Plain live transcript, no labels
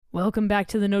Welcome back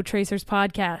to the No Tracers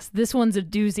podcast. This one's a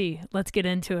doozy. Let's get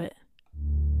into it.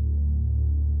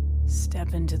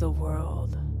 Step into the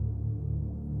world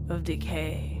of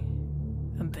decay,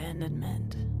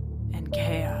 abandonment, and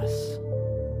chaos.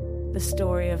 The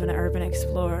story of an urban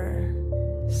explorer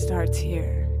starts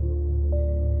here,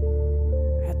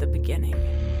 at the beginning.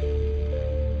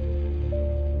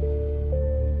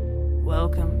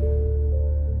 Welcome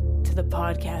to the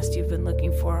podcast you've been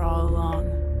looking for all along.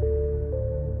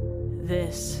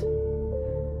 This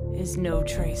is No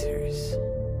Tracers.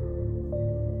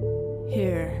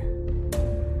 Here,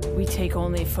 we take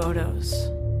only photos.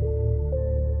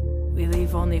 We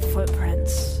leave only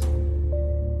footprints.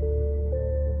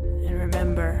 And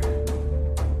remember,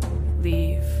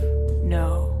 leave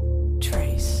no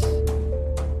trace.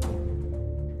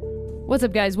 What's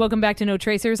up, guys? Welcome back to No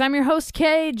Tracers. I'm your host,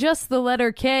 K, just the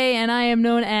letter K, and I am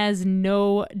known as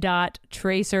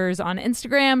No.Tracers on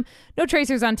Instagram, No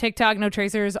Tracers on TikTok, No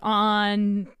Tracers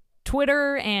on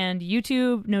Twitter and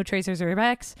YouTube, No Tracers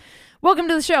Urbex. Welcome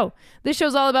to the show. This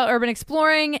show's all about urban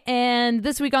exploring, and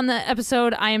this week on the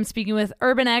episode, I am speaking with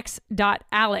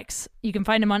UrbanexAlex. You can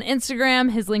find him on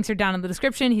Instagram. His links are down in the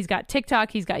description. He's got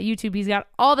TikTok, he's got YouTube, he's got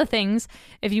all the things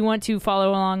if you want to follow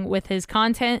along with his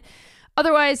content.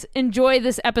 Otherwise, enjoy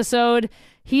this episode.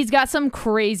 He's got some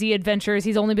crazy adventures.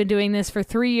 He's only been doing this for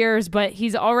 3 years, but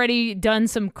he's already done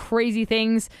some crazy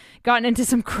things, gotten into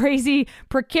some crazy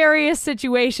precarious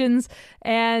situations.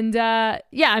 And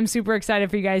I'm super excited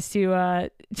for you guys to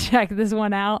check this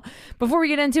one out. Before we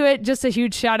get into it, just a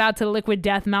huge shout out to Liquid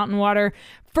Death Mountain Water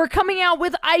for coming out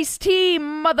with iced tea,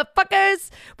 motherfuckers.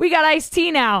 We got iced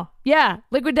tea now. Yeah,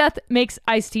 Liquid Death makes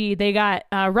iced tea. They got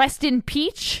Rest in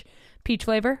Peach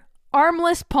flavor.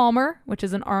 Armless Palmer, which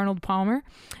is an Arnold Palmer,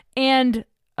 and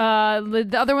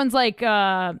the other one's like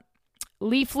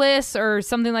Leafless or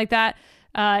something like that.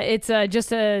 It's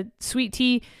just a sweet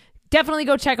tea. Definitely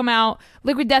go check them out.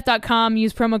 LiquidDeath.com.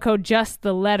 Use promo code just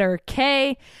the letter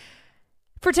K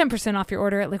for 10% off your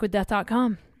order at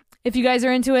LiquidDeath.com. If you guys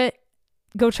are into it,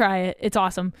 go try it. It's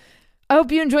awesome. I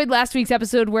hope you enjoyed last week's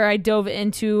episode where I dove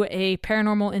into a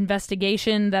paranormal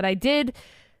investigation that I did.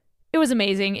 It was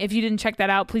amazing. If you didn't check that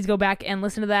out, please go back and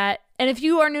listen to that. And if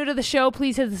you are new to the show,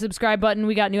 please hit the subscribe button.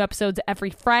 We got new episodes every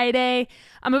Friday.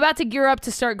 I'm about to gear up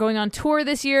to start going on tour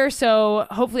this year, so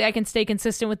hopefully I can stay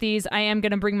consistent with these. I am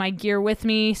going to bring my gear with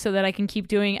me so that I can keep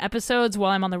doing episodes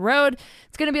while I'm on the road.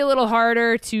 It's going to be a little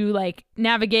harder to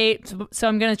navigate, so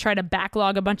I'm going to try to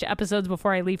backlog a bunch of episodes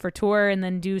before I leave for tour and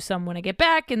then do some when I get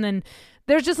back. And then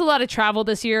there's just a lot of travel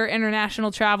this year.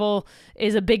 International travel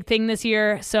is a big thing this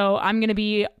year, so I'm going to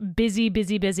be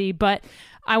busy, but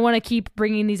I want to keep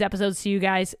bringing these episodes to you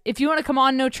guys. If you want to come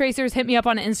on No Tracers, hit me up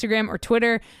on Instagram or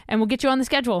Twitter, and we'll get you on the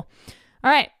schedule.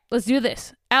 All right, let's do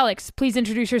this. Alex, please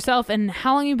introduce yourself and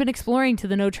how long you've been exploring to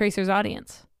the No Tracers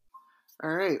audience.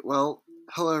 All right, well,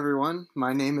 hello everyone.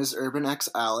 My name is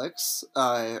UrbanexAlex.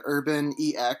 Urban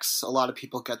EX. A lot of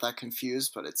people get that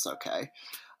confused, but it's okay.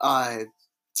 I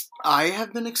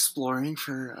have been exploring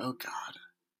for,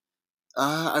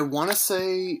 I want to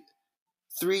say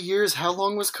 3 years. How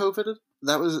long was COVID?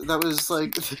 That was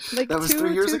like that was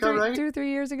 3 years ago, right?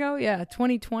 3 years ago? Yeah,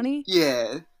 2020?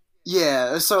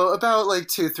 Yeah. So about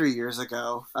 2-3 years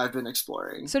ago, I've been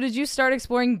exploring. So did you start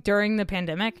exploring during the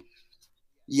pandemic?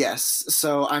 Yes,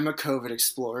 so I'm a COVID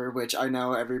explorer, which I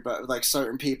know everybody,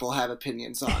 certain people have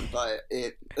opinions on, but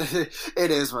it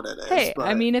is what it is. Hey, but...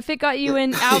 I mean, if it got you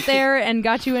out there and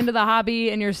got you into the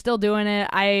hobby and you're still doing it,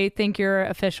 I think you're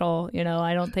official.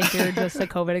 I don't think you're just a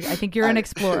COVID. I think you're an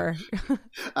explorer.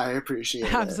 I appreciate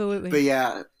it. Absolutely. But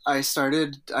yeah, I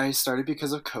started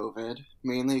because of COVID,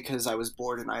 mainly because I was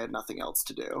bored and I had nothing else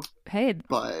to do. Hey,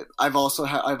 but I've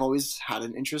always had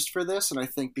an interest for this, and I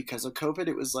think because of COVID,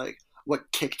 it was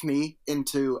what kicked me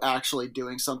into actually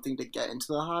doing something to get into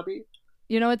the hobby.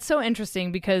 It's so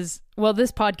interesting because,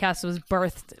 this podcast was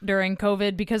birthed during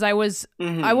COVID because I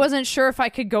wasn't sure if I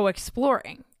could go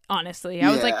exploring, honestly.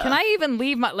 I was like, can I even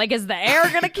leave my, is the air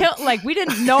going to kill? We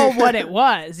didn't know what it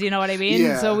was, you know what I mean?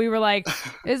 Yeah. So we were like,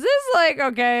 is this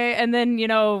okay? And then,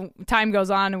 time goes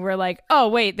on and we're like, oh,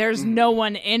 wait, there's no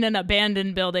one in an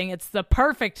abandoned building. It's the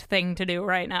perfect thing to do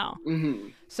right now. Mm-hmm.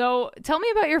 So tell me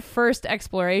about your first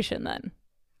exploration then.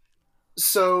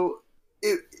 So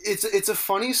it's a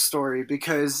funny story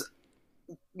because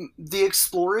the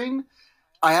exploring,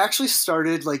 I actually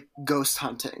started ghost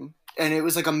hunting, and it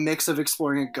was a mix of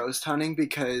exploring and ghost hunting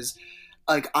because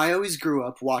I always grew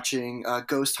up watching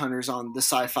Ghost Hunters on the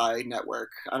Sci-Fi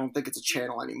Network. I don't think it's a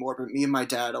channel anymore, but me and my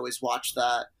dad always watched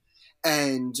that.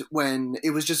 And when it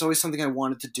was just always something I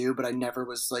wanted to do, but I never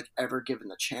was ever given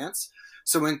the chance.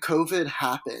 So when COVID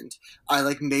happened, I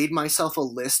like made myself a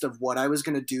list of what I was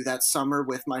going to do that summer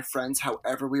with my friends,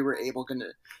 however we were able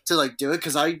to like do it.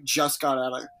 Cause I just got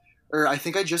out of, or I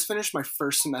think I just finished my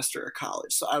first semester of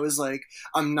college. So I was like,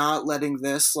 I'm not letting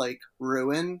this like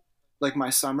ruin like my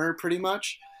summer pretty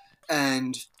much.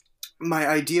 And my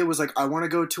idea was like, I want to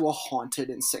go to a haunted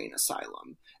insane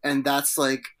asylum. And that's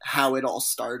like how it all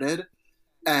started.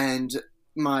 And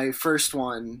my first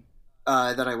one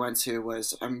that I went to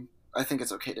was, I think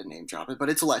it's okay to name drop it, but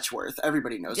it's Letchworth.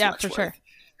 Everybody knows Letchworth. For sure.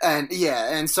 And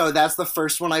yeah, and so that's the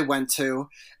first one I went to.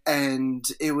 And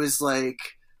it was like,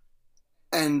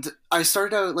 and I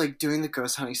started out like doing the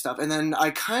ghost hunting stuff. And then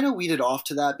I kind of weeded off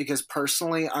to that because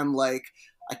personally I'm like,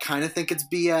 I kind of think it's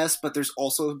BS, but there's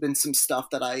also been some stuff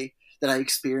that I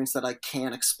experienced that I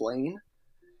can't explain.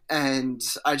 And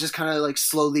I just kind of like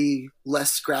slowly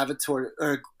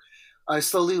I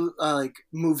slowly like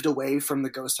moved away from the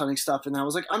ghost hunting stuff. And I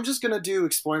was like, I'm just going to do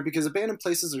exploring because abandoned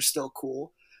places are still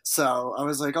cool. So I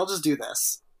was like, I'll just do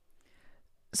this.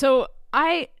 So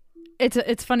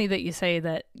it's funny that you say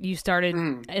that you started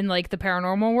in like the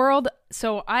paranormal world.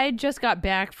 So I just got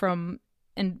back from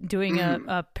doing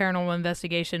a paranormal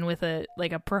investigation with a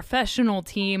professional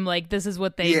team. Like this is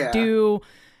what they do.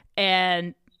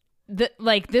 And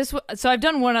so I've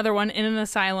done one other one in an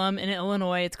asylum in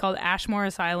Illinois. It's called Ashmore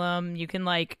Asylum. You can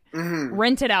like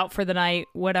rent it out for the night,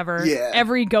 whatever. Yeah.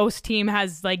 Every ghost team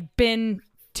has like been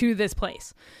to this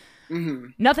place.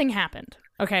 Nothing happened.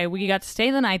 Okay, we got to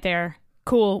stay the night there.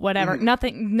 Cool, whatever.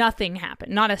 Nothing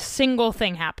happened. Not a single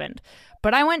thing happened.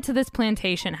 But I went to this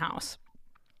plantation house.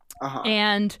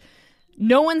 And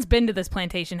no one's been to this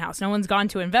plantation house. No one's gone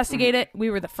to investigate it. We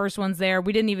were the first ones there.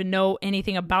 We didn't even know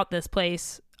anything about this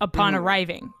place upon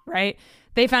arriving, right?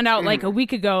 They found out like a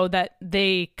week ago that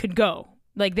they could go.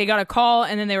 Like they got a call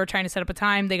and then they were trying to set up a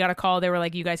time. They got a call. They were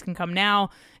like, you guys can come now.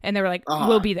 And they were like,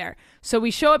 we'll be there. So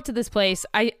we show up to this place.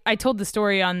 I told the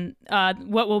story on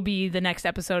what will be the next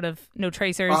episode of No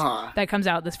Tracers that comes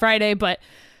out this Friday. But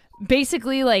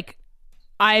basically like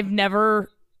I've never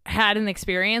had an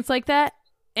experience like that.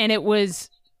 And it was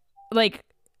like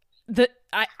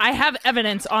I have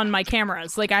evidence on my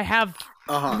cameras. Like I have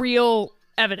real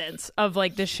evidence of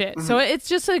like this shit. So it's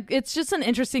just an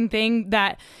interesting thing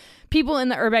that people in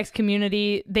the urbex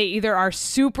community, they either are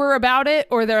super about it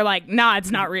or they're like, nah,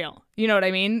 it's not real. You know what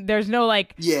I mean? There's no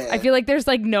like, I feel like there's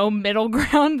like no middle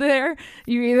ground there.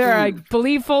 You either like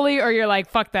believe fully or you're like,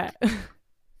 fuck that.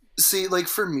 See, like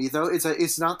for me though,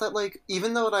 it's not that like,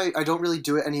 even though I don't really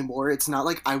do it anymore, it's not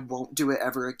like I won't do it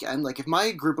ever again. Like if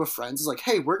my group of friends is like,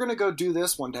 hey, we're gonna go do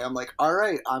this one day, I'm like, all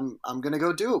right, I'm gonna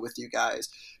go do it with you guys,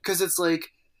 because it's like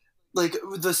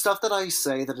the stuff that I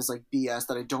say that is like BS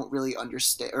that I don't really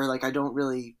understand, or like I don't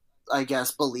really, I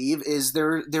guess, believe, is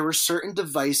there were certain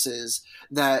devices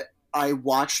that I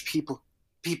watched people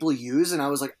use, and I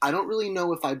was like, I don't really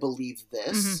know if I believe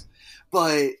this,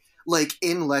 but like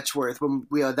in Letchworth, when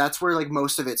we that's where like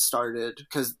most of it started,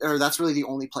 or that's really the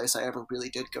only place I ever really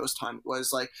did ghost hunt,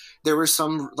 was like there were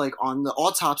some like on the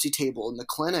autopsy table in the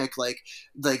clinic, like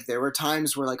there were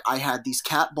times where like I had these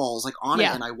cat balls like on it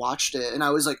and I watched it and I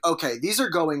was like, okay, these are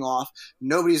going off,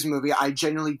 nobody's moving, I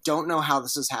genuinely don't know how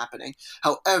this is happening.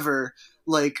 However,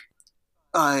 like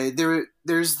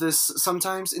there's this,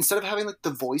 sometimes instead of having like the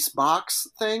voice box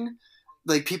thing,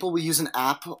 like people will use an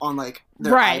app on like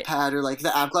their iPad or like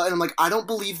the app cloud, and I'm like, I don't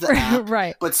believe the app,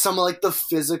 but some of like the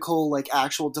physical like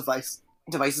actual devices,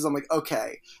 I'm like,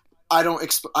 okay, I don't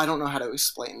know how to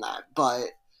explain that, but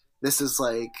this is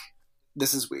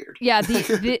weird. Yeah,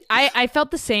 I felt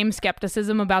the same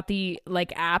skepticism about the like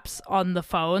apps on the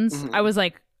phones. I was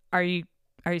like, are you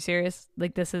serious?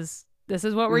 Like this is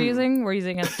what we're using? We're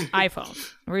using an iPhone.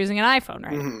 We're using an iPhone,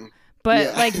 right?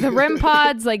 But like the REM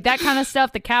pods, like that kind of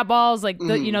stuff, the cat balls, like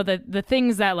the you know the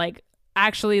things that like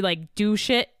actually like do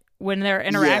shit when they're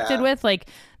interacted with, like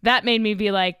that made me be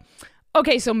like,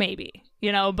 okay, so maybe,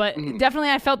 you know. But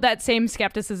definitely I felt that same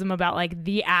skepticism about like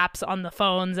the apps on the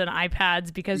phones and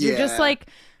iPads, because you're just like,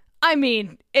 I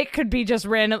mean, it could be just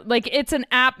random, like it's an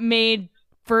app made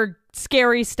for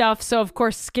scary stuff, so of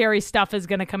course scary stuff is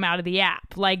gonna come out of the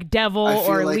app, like devil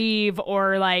or like, leave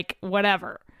or like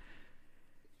whatever.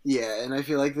 Yeah, and I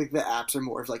feel like the apps are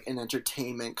more of like an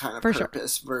entertainment kind of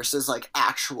purpose versus like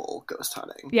actual ghost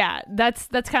hunting. Yeah, that's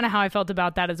kind of how I felt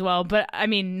about that as well. But I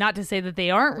mean, not to say that they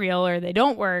aren't real or they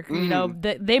don't work. You know,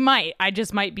 they might. I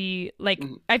just might be like,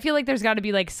 I feel like there's got to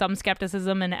be like some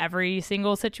skepticism in every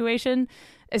single situation,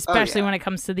 especially when it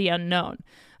comes to the unknown.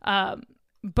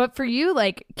 But for you,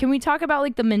 like, can we talk about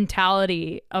like the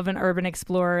mentality of an urban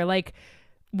explorer? Like,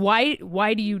 why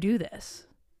do you do this?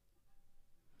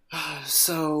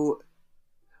 So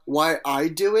why I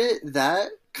do it, that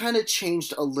kind of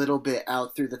changed a little bit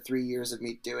out through the 3 years of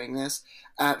me doing this.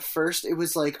 At first, it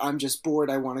was like, I'm just bored,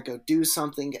 I want to go do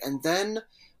something. And then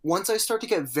once I start to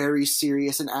get very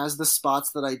serious, and as the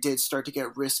spots that I did start to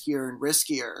get riskier and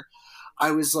riskier,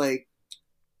 I was like,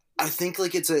 I think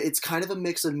like it's kind of a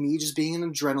mix of me just being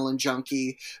an adrenaline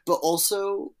junkie, but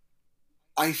also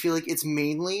I feel like it's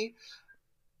mainly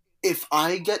if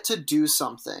I get to do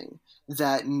something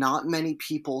that not many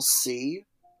people see,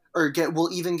 or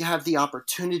will even have the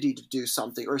opportunity to do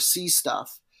something or see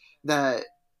stuff that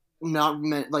not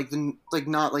meant like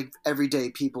not like everyday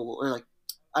people, or like,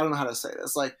 I don't know how to say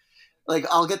this, like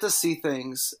I'll get to see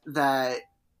things that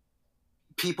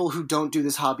people who don't do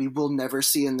this hobby will never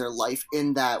see in their life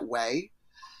in that way.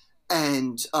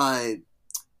 And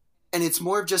it's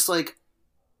more of just like,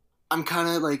 I'm kind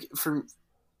of like,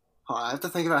 I have to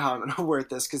think about how I'm going to word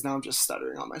this, because now I'm just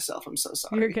stuttering on myself. I'm so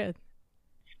sorry. You're good.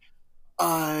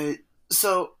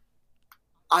 So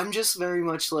I'm just very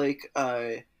much like,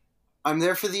 I'm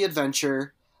there for the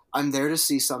adventure. I'm there to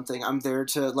see something. I'm there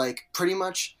to like pretty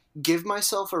much give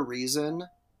myself a reason,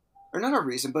 or not a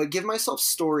reason, but give myself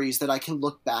stories that I can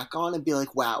look back on and be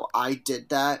like, wow, I did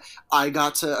that. I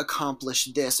got to accomplish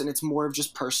this. And it's more of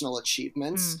just personal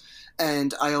achievements.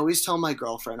 And I always tell my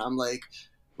girlfriend, I'm like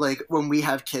when we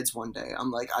have kids one day,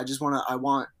 I'm like, I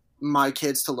want my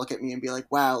kids to look at me and be like,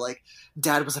 wow, like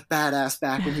dad was a badass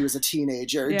back when he was a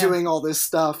teenager doing all this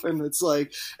stuff. And it's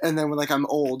like, and then when like I'm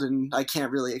old and I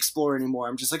can't really explore anymore,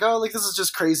 I'm just like, oh, like this is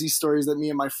just crazy stories that me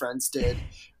and my friends did.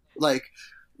 like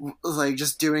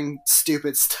just doing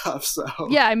stupid stuff. So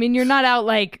yeah, I mean, you're not out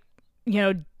like,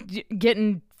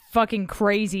 getting fucking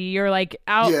crazy. You're like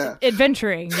out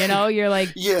adventuring, you're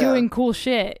like doing cool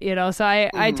shit, so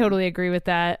I totally agree with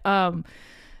that.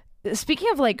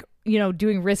 Speaking of like,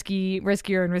 doing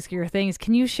riskier and riskier things,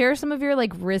 can you share some of your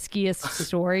like riskiest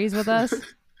stories with us?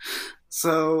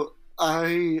 So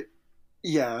I've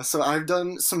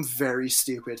done some very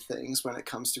stupid things when it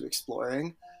comes to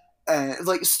exploring.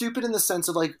 Like stupid in the sense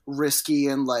of like risky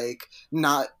and like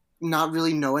not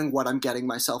really knowing what I'm getting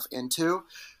myself into.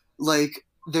 Like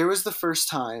there was a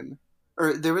time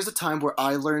where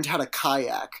I learned how to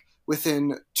kayak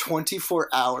within 24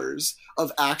 hours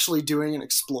of actually doing an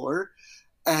explore,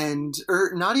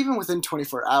 or not even within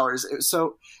 24 hours.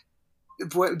 So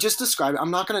just describe it.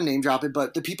 I'm not going to name drop it,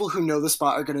 but the people who know the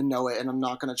spot are going to know it, and I'm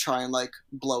not going to try and like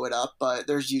blow it up, but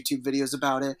there's YouTube videos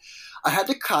about it. I had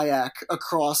to kayak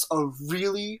across a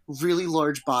really, really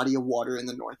large body of water in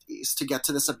the Northeast to get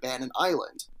to this abandoned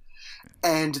island.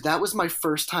 And that was my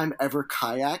first time ever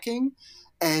kayaking.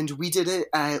 And we did it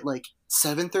at like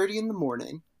 7:30 in the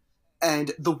morning,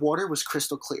 and the water was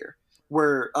crystal clear,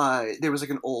 where there was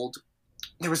an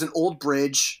old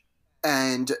bridge,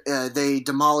 and they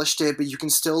demolished it, but you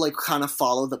can still like kind of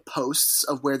follow the posts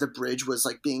of where the bridge was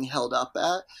like being held up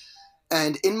at.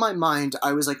 And in my mind,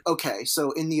 I was like, okay,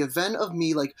 so in the event of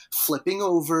me like flipping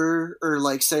over, or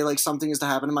like say like something is to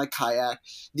happen in my kayak,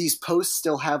 these posts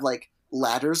still have like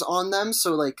ladders on them,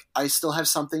 so like I still have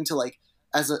something to like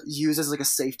use as like a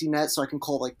safety net, so I can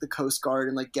call like the Coast Guard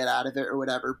and like get out of it or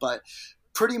whatever. But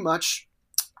pretty much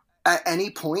at any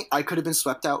point I could have been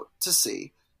swept out to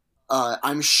sea.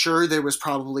 I'm sure there was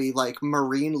probably like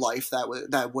marine life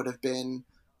that would have been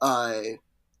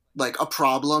like a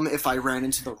problem if I ran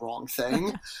into the wrong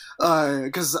thing.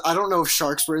 Because I don't know if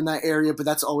sharks were in that area, but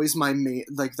that's always my main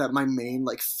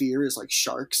like fear is like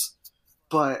sharks.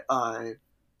 But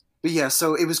yeah,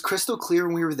 so it was crystal clear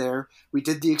when we were there. We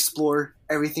did the explore,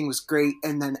 everything was great,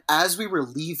 and then as we were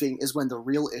leaving is when the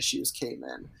real issues came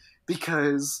in,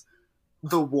 because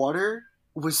the water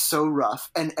was so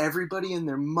rough, and everybody and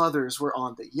their mothers were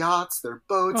on the yachts, their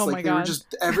boats. Oh like my they God. were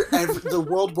just the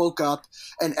world woke up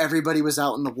and everybody was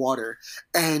out in the water.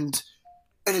 And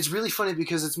it's really funny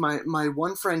because it's my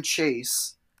one friend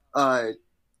Chase,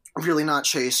 really not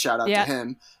Chase, shout out to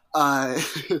him.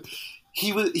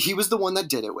 He was the one that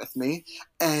did it with me,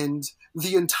 and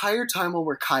the entire time while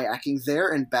we're kayaking there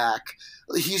and back,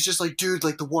 he's just like, dude,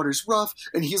 like the water's rough,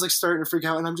 and he's like starting to freak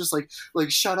out, and I'm just like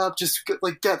shut up, just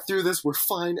like get through this, we're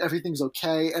fine, everything's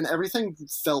okay. And everything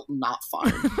felt not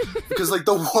fine because like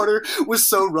the water was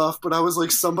so rough, but I was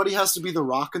like, somebody has to be the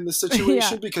rock in this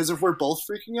situation, because if we're both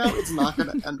freaking out, it's not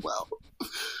gonna end well.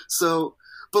 So,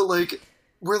 but like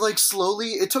we're like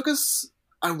slowly, it took us,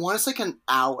 I want to say like an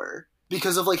hour,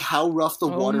 because of like how rough the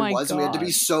water was. And we had to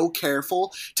be so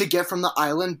careful to get from the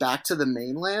island back to the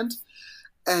mainland.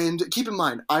 And keep in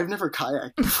mind, I've never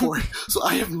kayaked before, so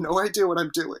I have no idea what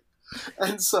I'm doing.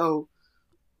 And so,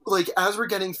 like, as we're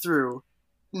getting through,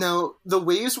 Now, the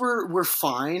waves were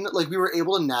fine. Like, we were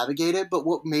able to navigate it, but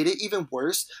what made it even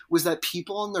worse was that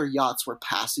people on their yachts were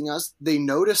passing us. They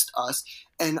noticed us,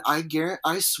 and I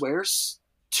swear,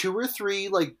 two or three,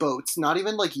 like, boats, not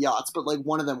even, like, yachts, but, like,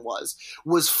 one of them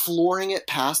was flooring it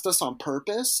past us on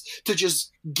purpose to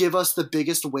just give us the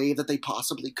biggest wave that they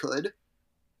possibly could.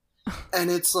 And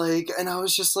it's like, and I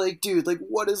was just like, dude, like,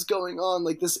 what is going on?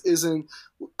 Like, this isn't,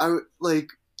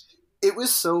 it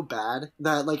was so bad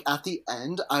that, like, at the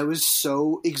end, I was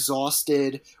so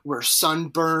exhausted, we're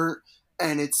sunburnt,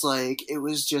 and it's like, it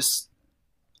was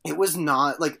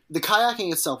not, like, the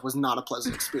kayaking itself was not a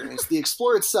pleasant experience. The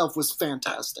Explorer itself was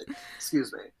fantastic.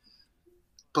 Excuse me.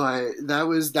 But that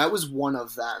was one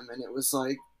of them, and it was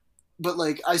like, but,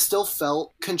 like, I still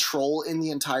felt control in the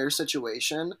entire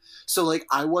situation, so, like,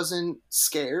 I wasn't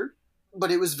scared, but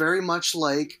it was very much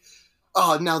like,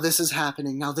 oh, now this is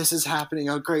happening.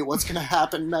 Oh, great. What's going to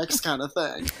happen next kind of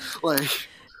thing. Like,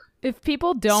 if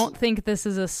people don't think this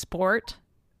is a sport,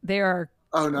 they are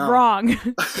wrong.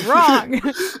 Wrong.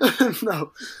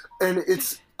 No. And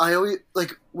I always,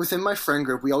 like, within my friend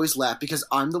group, we always laugh because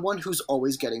I'm the one who's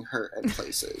always getting hurt at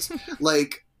places.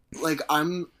 like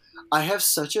I have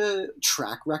such a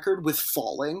track record with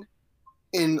falling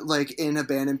in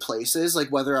abandoned places,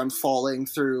 like, whether I'm falling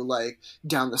through, like,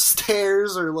 down the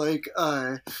stairs or, like,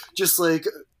 just, like,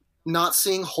 not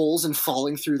seeing holes and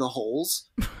falling through the holes.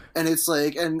 And it's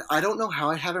like, and I don't know how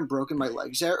I haven't broken my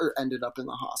legs yet or ended up in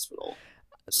the hospital.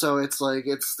 So it's like,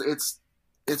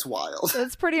 it's wild.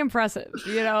 It's pretty impressive,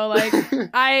 you know,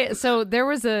 like, so there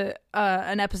was an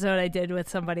episode I did with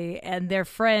somebody, and their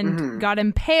friend got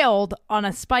impaled on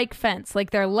a spike fence.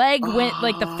 Like, their leg went,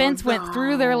 like, the fence went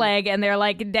through their leg, and they're,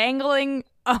 like, dangling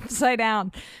upside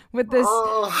down with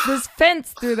this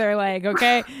fence through their leg.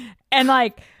 Okay. And,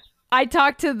 like, I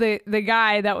talked to the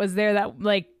guy that was there that,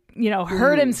 like, you know,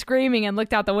 heard him screaming and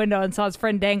looked out the window and saw his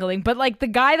friend dangling. But, like, the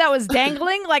guy that was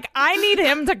dangling, like, I need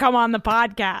him to come on the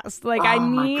podcast. Like, I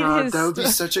need his. That would be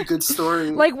such a good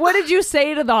story. Like, what did you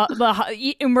say to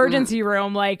the emergency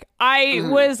room? Like, I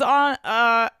was on,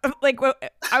 like,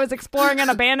 I was exploring an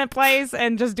abandoned place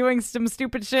and just doing some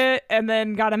stupid shit and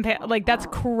then got impaled. Like, that's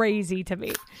crazy to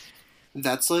me.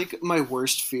 That's, like, my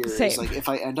worst fear. Same. Is, like, if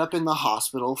I end up in the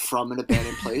hospital from an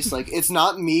abandoned place, like, it's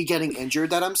not me getting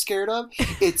injured that I'm scared of.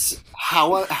 It's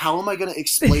how am I going to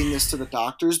explain this to the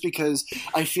doctors? Because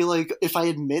I feel like if I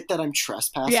admit that I'm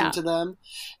trespassing to them,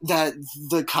 that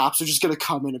the cops are just going to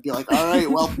come in and be like, all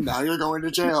right, well, now you're going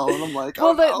to jail. And I'm like,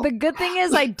 oh, well, the good thing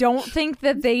is I don't think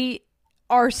that they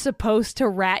are supposed to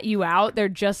rat you out. They're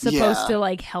just supposed to,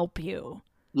 like, help you.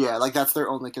 Yeah, like, that's their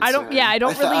only concern. I don't really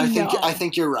know. I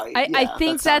think you're right. I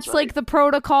think that's right. Like, the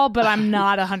protocol, but I'm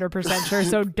not 100% sure,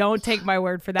 so don't take my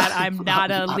word for that. I'm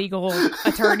not a legal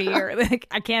attorney, or, like,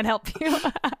 I can't help you.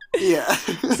 Yeah.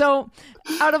 So,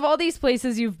 out of all these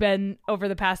places you've been over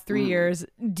the past 3 years,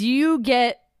 do you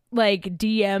get, like,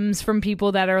 DMs from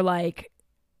people that are like,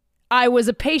 I was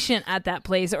a patient at that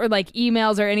place, or, like,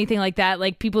 emails or anything like that,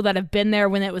 like, people that have been there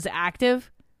when it was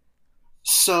active?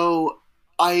 So,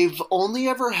 I've only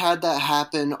ever had that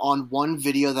happen on one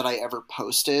video that I ever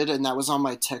posted, and that was on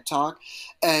my TikTok.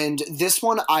 And this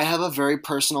one I have a very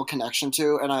personal connection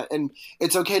to, and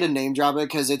it's okay to name drop it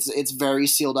because it's very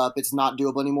sealed up. It's not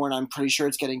doable anymore, and I'm pretty sure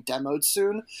it's getting demoed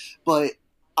soon. But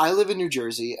I live in New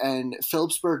Jersey, and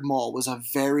Phillipsburg Mall was a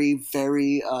very,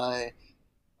 very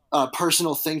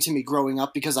personal thing to me growing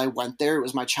up because I went there. It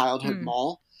was my childhood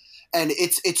mall. And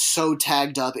it's so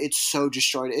tagged up. It's so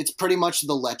destroyed. It's pretty much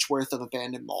the Letchworth of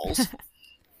abandoned malls.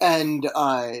 And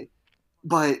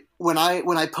but when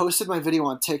I posted my video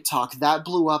on TikTok, that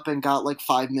blew up and got like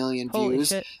 5 million views. Holy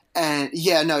shit. And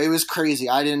yeah, no, it was crazy.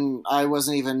 I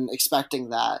wasn't even expecting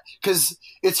that. Because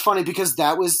it's funny because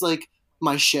that was like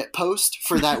my shit post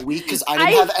for that week because I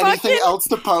didn't have anything else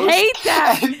to post. I hate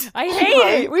that. I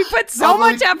hate it. We put so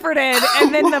much effort in,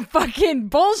 and then the fucking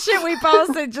bullshit we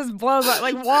posted just blows up.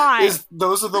 Like, why?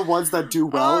 Those are the ones that do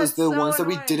well. Is the ones that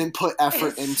we didn't put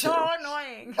effort into. So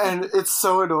annoying. And it's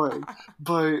so annoying.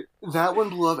 But that one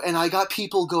blew up, and I got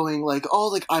people going like, "Oh,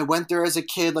 like I went there as a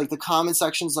kid." Like the comment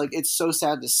sections, like it's so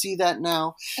sad to see that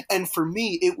now. And for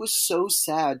me, it was so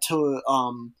sad to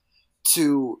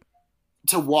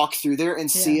walk through there and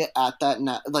see it at that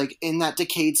like in that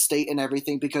decayed state and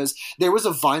everything, because there was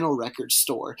a vinyl record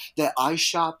store that I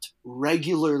shopped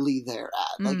regularly there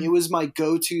at. Like it was my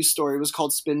go-to store. It was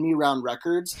called Spin Me Round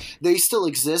Records. They still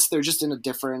exist. They're just in a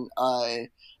different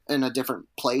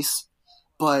place.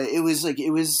 but it was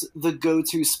the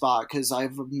go-to spot because I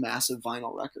have a massive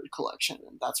vinyl record collection,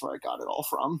 and that's where I got it all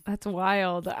from. That's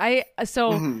wild. I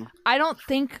don't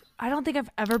think I've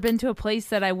ever been to a place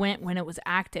that I went when it was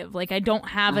active. Like I don't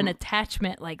have an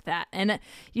attachment like that. And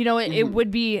it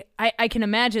would be I can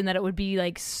imagine that it would be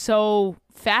like so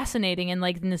fascinating and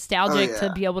like nostalgic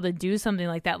to be able to do something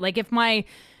like that. Like if my,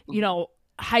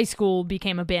 high school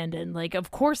became abandoned, like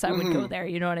of course I would go there,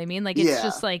 you know what I mean? Like it's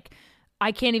just like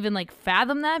I can't even like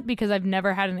fathom that because I've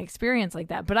never had an experience like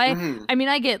that. But I mean,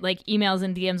 I get like emails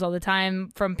and DMs all the time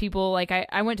from people. Like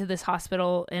I went to this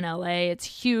hospital in LA. It's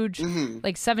huge,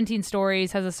 like 17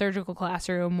 stories, has a surgical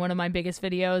classroom, one of my biggest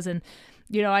videos. And,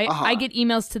 I get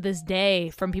emails to this day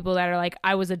from people that are like,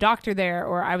 I was a doctor there,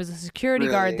 or I was a security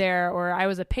guard there, or I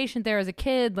was a patient there as a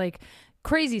kid, like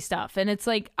crazy stuff. And it's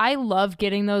like, I love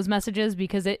getting those messages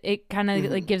because it kind of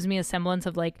like gives me a semblance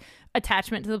of like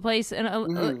attachment to the place, and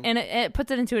and it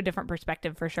puts it into a different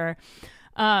perspective for sure.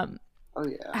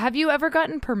 Have you ever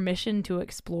gotten permission to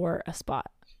explore a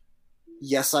spot?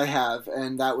 Yes, I have,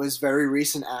 and that was very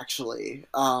recent actually.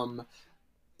 So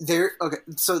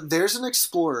there's an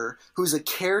explorer who's a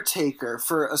caretaker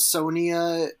for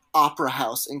Asonia Opera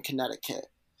House in Connecticut.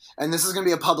 And this is going to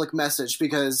be a public message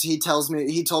because he told me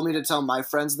to tell my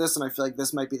friends this, and I feel like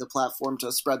this might be the platform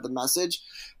to spread the message.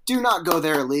 Do not go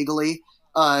there illegally.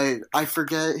 I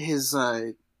forget his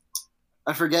Instagram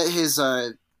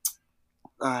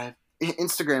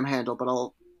handle, but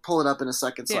I'll pull it up in a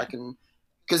second so I can,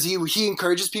 because he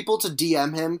encourages people to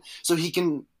DM him so he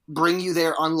can bring you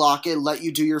there, unlock it, let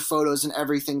you do your photos and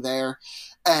everything there.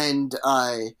 And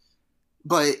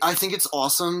but I think it's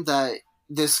awesome that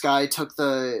this guy took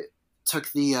the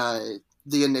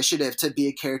initiative to be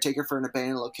a caretaker for an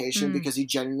abandoned location because he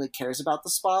genuinely cares about the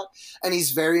spot, and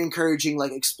he's very encouraging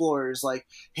like explorers, like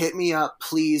hit me up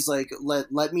please, like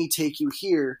let me take you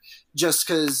here, just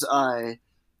because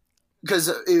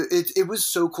it was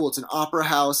so cool. It's an opera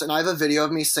house, and I have a video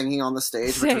of me singing on the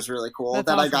stage. Sick. Which was really cool. That's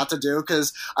awesome. I got to do,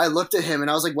 because I looked at him and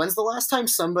I was like, when's the last time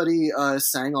somebody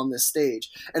sang on this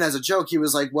stage? And as a joke he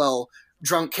was like, well,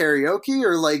 drunk karaoke,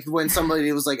 or like when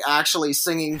somebody was like actually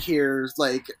singing here,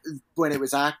 like when it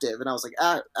was active. And I was like,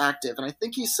 active. And I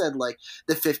think he said like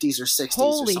the 50s or 60s.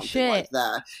 Holy or something shit. Like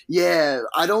that. Yeah,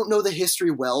 I don't know the history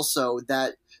well, so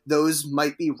that those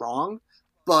might be wrong,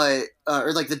 but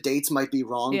or like the dates might be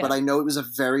wrong, but I know it was a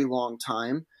very long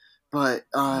time. But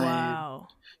wow.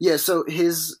 Yeah, so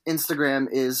his Instagram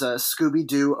is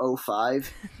Scooby-Doo05.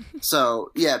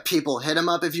 So, yeah, people, hit him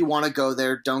up if you want to go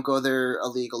there. Don't go there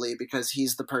illegally, because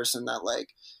he's the person that, like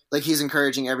he's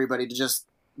encouraging everybody to just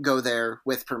go there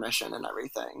with permission and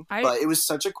everything. But it was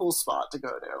such a cool spot to go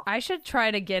to. I should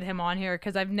try to get him on here,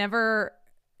 because I've never...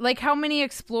 Like, how many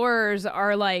explorers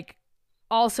are, like,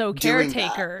 also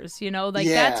caretakers,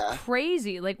 that's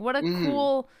crazy. Like, what a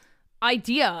cool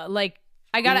idea. Like,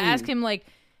 I gotta ask him, like,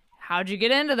 how'd you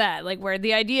get into that? Like, where'd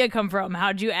the idea come from?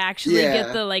 How'd you actually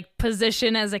get the, like,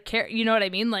 position as a you know what I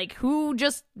mean? Like, who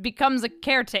just becomes a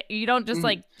caretaker? You don't just,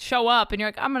 like, show up and you're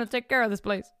like, I'm gonna take care of this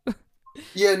place.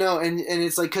 Yeah, no, and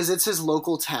it's, like, because it's his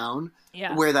local town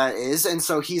where that is, and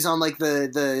so he's on, like,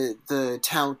 the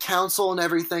town council and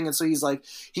everything, and so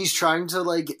he's trying to,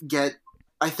 like,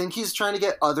 I think he's trying to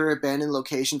get other abandoned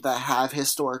locations that have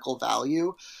historical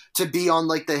value to be on,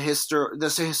 like,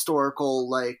 this historical,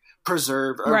 like,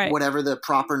 preserve or whatever the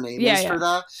proper name is for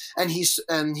that. And he's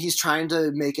trying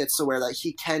to make it so where that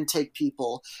he can take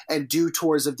people and do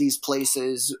tours of these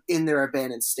places in their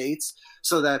abandoned states,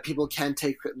 so that people can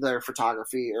take their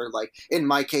photography, or, like, in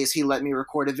my case, he let me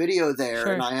record a video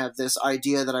there, and I have this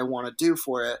idea that I want to do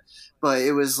for it. But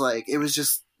it was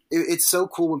it's so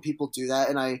cool when people do that,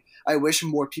 and I wish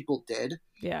more people did.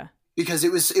 Yeah. Because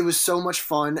it was so much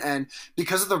fun, and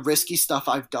because of the risky stuff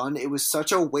I've done, it was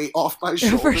such a weight off my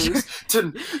shoulders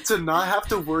to not have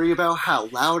to worry about how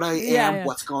loud I am,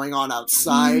 what's going on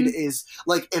outside, is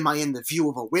like, am I in the view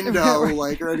of a window,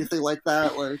 like, or anything like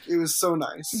that. Like, it was so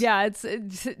nice. Yeah, it's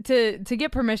to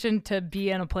get permission to be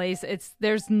in a place.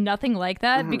 There's nothing like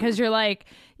that, because you're like,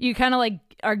 you kind of like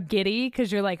are giddy,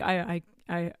 because you're like, I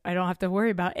don't have to worry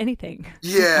about anything.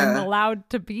 Yeah. I'm allowed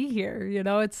to be here.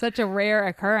 It's such a rare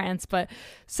occurrence, but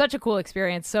such a cool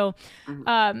experience. So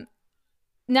now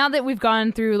that we've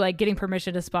gone through, like, getting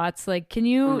permission to spots, like, can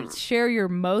you share your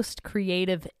most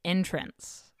creative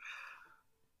entrance?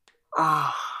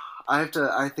 I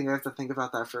think I have to think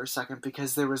about that for a second,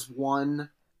 because there was one.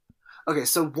 Okay,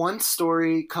 so one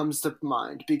story comes to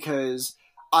mind, because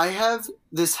I have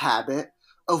this habit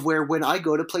of where when I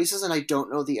go to places and I don't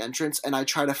know the entrance and I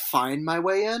try to find my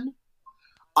way in,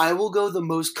 I will go the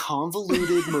most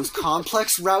convoluted, most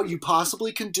complex route you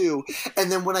possibly can do.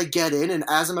 And then when I get in and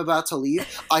as I'm about to leave,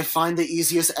 I find the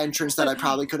easiest entrance that I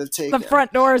probably could have taken. The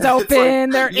front door is open.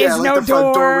 There is no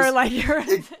door. Like you're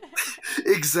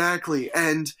exactly.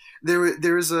 And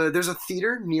there's a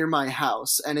theater near my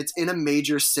house, and it's in a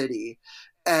major city.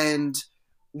 And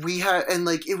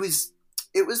it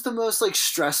was the most like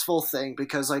stressful thing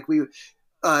because like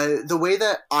the way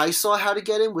that I saw how to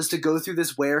get in was to go through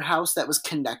this warehouse that was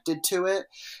connected to it.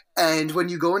 And when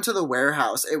you go into the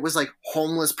warehouse, it was like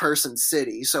homeless person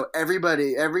city. So every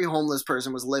homeless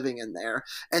person was living in there,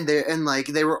 and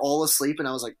they were all asleep. And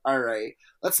I was like, all right,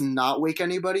 let's not wake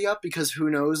anybody up because who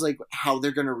knows like how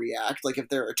they're going to react. Like if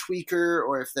they're a tweaker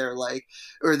or if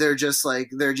they're just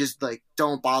like,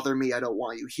 don't bother me. I don't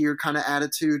want you here kind of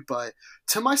attitude. But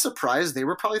to my surprise, they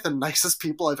were probably the nicest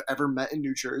people I've ever met in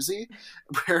New Jersey,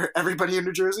 where everybody in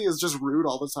New Jersey is just rude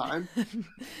all the time.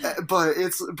 But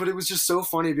it was just so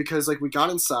funny because like we got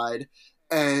inside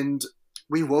and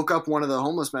we woke up one of the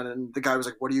homeless men, and the guy was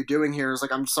like, "What are you doing here?" I was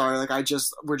like, "I'm sorry, like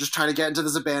we're just trying to get into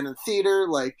this abandoned theater.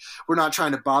 Like we're not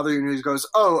trying to bother you." And he goes,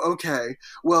 "Oh, okay.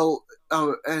 Well,"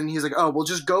 and he's like, "Oh, we'll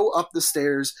just go up the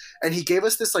stairs." And he gave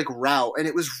us this like route, and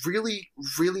it was really,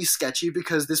 really sketchy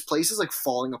because this place is like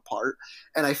falling apart,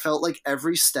 and I felt like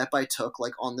every step I took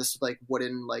like on this like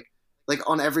wooden like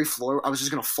on every floor, I was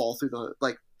just gonna fall through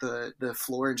the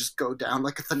floor and just go down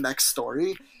like the next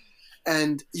story.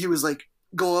 And he was like,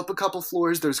 go up a couple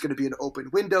floors, there's going to be an open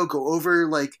window, go over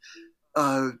like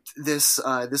this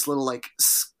little like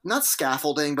not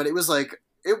scaffolding, but it was a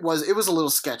little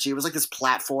sketchy. It was like this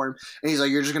platform, and he's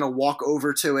like, you're just going to walk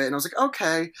over to it. And I was like,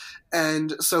 okay.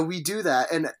 And so we do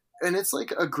that, and it's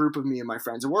like a group of me and my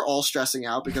friends, and we're all stressing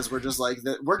out because we're just like,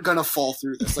 we're going to fall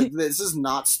through this. Like this is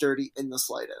not sturdy in the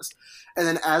slightest. And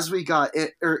then as we got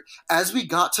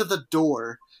to the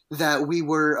door that we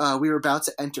were about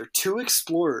to enter, two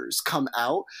explorers come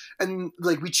out, and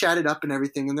like we chatted up and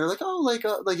everything, and they're like, oh, like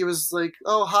it was like,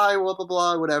 oh, hi, blah blah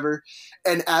blah, whatever.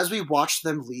 And as we watched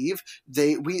them leave,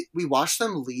 we watched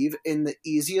them leave in the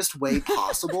easiest way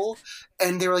possible,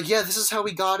 and they were like, yeah, this is how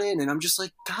we got in. And I'm just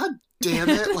like, God damn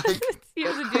it, like you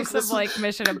have to do some like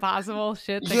Mission Impossible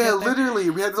shit. Yeah,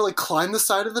 literally, we had to like climb the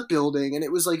side of the building, and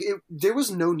it was like there was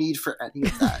no need for any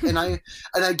of that. And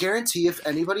I guarantee if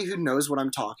anybody who knows what I'm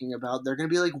talking about, they're gonna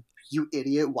be like, you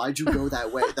idiot, why'd you go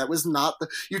that way? That was not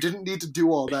you didn't need to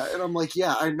do all that. And I'm like,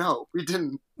 yeah, I know, we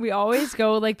didn't. We always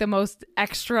go like the most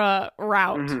extra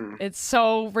route. Mm-hmm. It's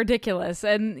so ridiculous.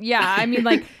 And yeah, I mean,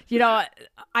 like, you know,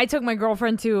 I took my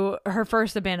girlfriend to her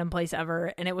first abandoned place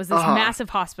ever, and it was this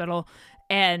massive hospital.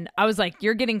 And I was like,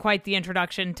 you're getting quite the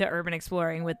introduction to urban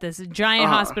exploring with this giant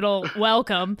hospital.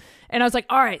 Welcome. And I was like,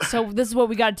 all right, so this is what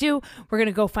we got to do. We're going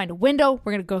to go find a window.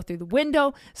 We're going to go through the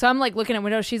window. So I'm like looking at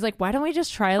windows. She's like, why don't we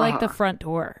just try like the front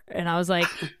door? And I was like,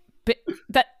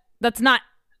 that's not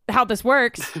how this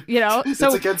works, you know? So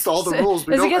it's against all the rules.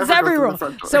 It's against every rule.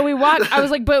 So we walk, I was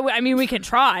like, but I mean, we can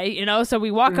try, you know? So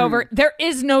we walk over. There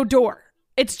is no door.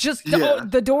 It's just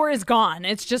the door is gone.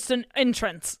 It's just an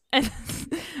entrance. And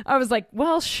I was like,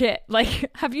 well, shit.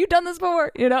 Like, have you done this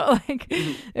before? You know, like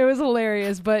it was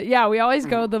hilarious. But yeah, we always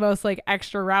go the most like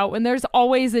extra route when there's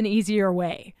always an easier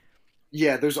way.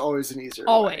 Yeah, there's always an easier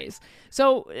way. way.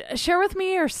 So share with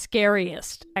me your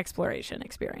scariest exploration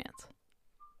experience.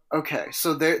 Okay,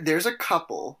 so there's a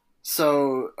couple.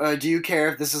 So, do you care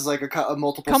if this is like a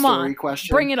multiple Come story on,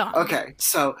 question? Bring it on. Okay,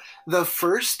 so the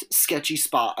first sketchy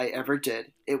spot I ever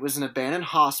did, it was an abandoned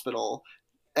hospital,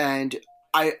 and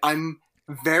I'm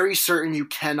very certain you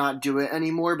cannot do it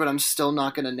anymore, but I'm still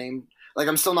not going to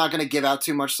I'm still not going to give out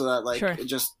too much so that like sure. It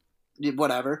just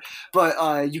whatever.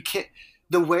 But you can't.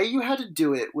 The way you had to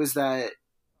do it was that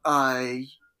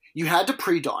you had to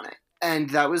pre-dawn it,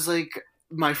 and that was like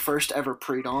my first ever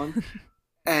pre-dawn.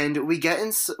 And we get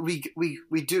in, we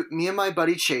do, me and my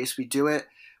buddy Chase, we do it.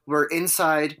 We're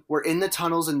inside, we're in the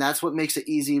tunnels, and that's what makes it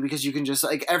easy because you can just,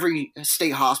 like, every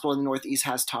state hospital in the Northeast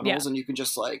has tunnels, and you can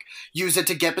just, like, use it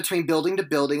to get between building to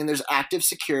building, and there's active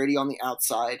security on the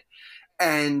outside.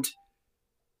 And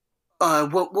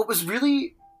what was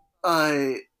really,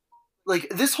 like,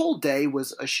 this whole day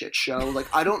was a shit show. Like,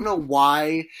 I don't know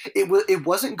why. It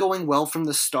wasn't going well from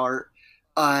the start.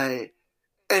 And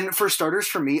for starters,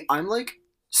 for me, I'm, like,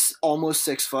 almost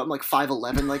 6 foot. I'm like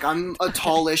 5'11". Like I'm a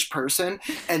tallish person,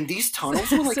 and these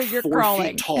tunnels were like so 4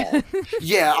 feet tall.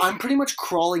 Yeah, I'm pretty much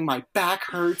crawling. My back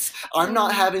hurts. I'm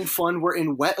not having fun. We're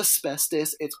in wet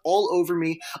asbestos. It's all over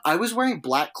me. I was wearing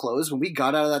black clothes when we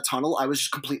got out of that tunnel. I was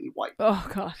just completely white. Oh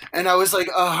god. And I was like,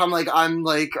 I'm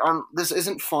like, this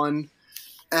isn't fun.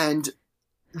 And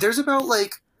there's about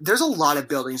like there's a lot of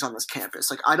buildings on this campus.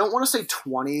 Like, I don't want to say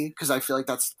 20 because I feel like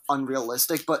that's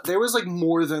unrealistic, but there was like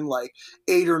more than like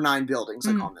 8 or 9 buildings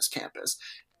like on this campus.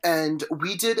 And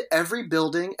we did every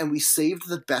building and we saved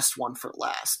the best one for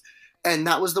last. And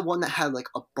that was the one that had like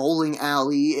a bowling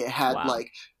alley. It had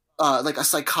like a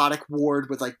psychotic ward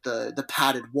with like the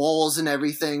padded walls and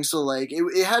everything. So like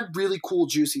it had really cool,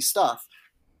 juicy stuff.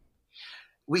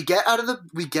 We get out of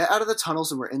the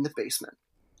tunnels and we're in the basement.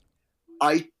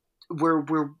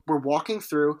 We're walking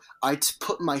through. I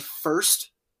put my foot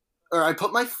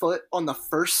on the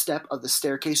first step of the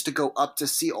staircase to go up to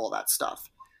see all that stuff.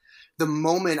 The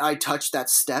moment I touched that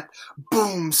step,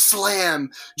 boom, slam,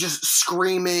 just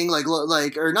screaming,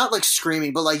 or not like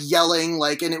screaming, but like yelling,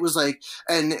 like, and it was like,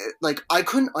 and like, I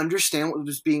couldn't understand what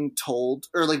was being told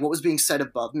or like what was being said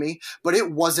above me, but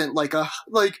it wasn't like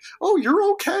oh,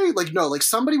 you're okay. Like, no, like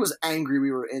somebody was angry we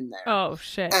were in there. Oh,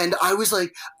 shit. And I was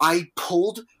like, I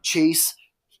pulled Chase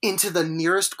into the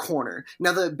nearest corner.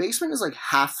 Now the basement is like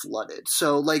half flooded.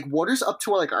 So like water's up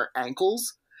to like our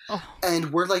ankles. Oh.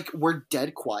 And we're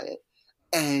dead quiet.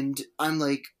 And I'm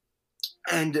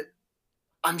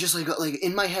just like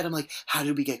in my head, I'm like, how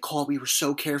did we get caught? We were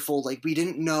so careful. Like, we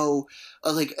didn't know,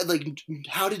 like,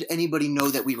 how did anybody know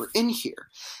that we were in here?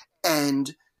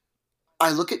 And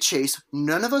I look at Chase.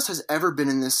 None of us has ever been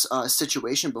in this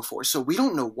situation before. So we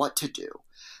don't know what to do.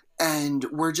 And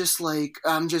we're just like,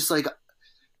 I'm just like,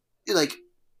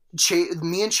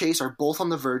 me and Chase are both on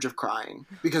the verge of crying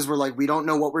because we're like, we don't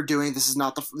know what we're doing. This is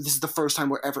the first time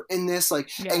we're ever in this. Like,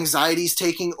 anxiety's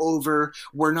taking over.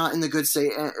 We're not in the good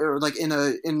state or like in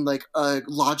a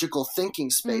logical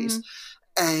thinking space.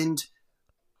 And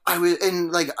I looked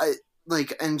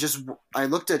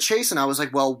at Chase and I was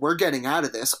like, well, we're getting out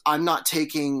of this. I'm not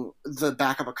taking the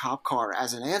back of a cop car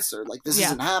as an answer. Like, this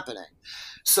isn't happening.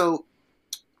 So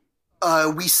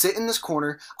we sit in this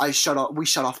corner. We shut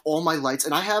off all my lights,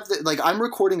 and I have I'm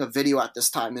recording a video at this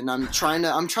time, and I'm trying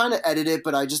to edit it,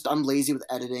 but I'm lazy with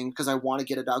editing because I want to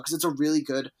get it out because it's a really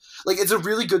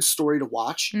good story to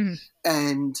watch.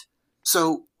 And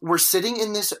so we're sitting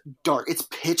in this dark. It's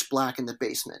pitch black in the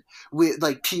basement. We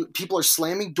people are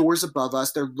slamming doors above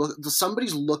us.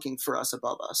 Somebody's looking for us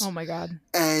above us. Oh my God!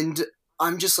 And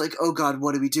I'm just like, oh God,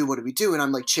 what do we do? What do we do? And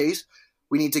I'm like, Chase,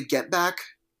 we need to get back.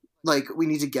 We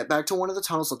need to get back to one of the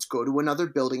tunnels. Let's go to another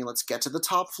building and let's get to the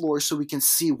top floor so we can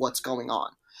see what's going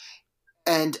on.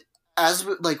 And as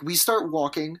we start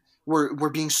walking,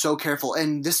 we're being so careful.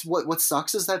 And this what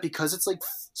sucks is that because it's like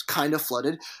kind of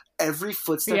flooded, every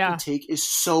footstep we take is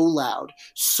so loud.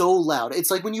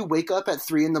 It's like when you wake up at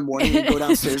 3 a.m, you go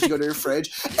downstairs, you go to your fridge,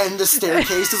 and the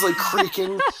staircase is like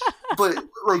creaking, but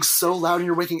like so loud, and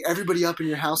you're waking everybody up in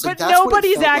your house. Like, but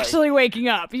nobody's actually waking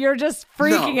up. You're just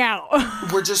freaking out.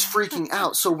 We're just freaking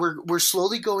out. So we're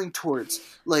slowly going towards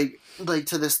like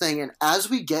to this thing, and as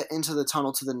we get into the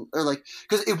tunnel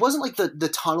because it wasn't like the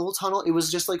tunnel, it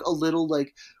was just like a little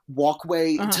like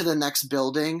walkway to the next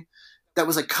building. That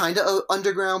was like kind of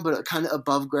underground, but kind of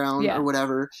above ground or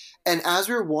whatever. And as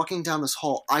we were walking down this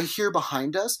hall, I hear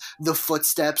behind us the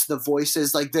footsteps, the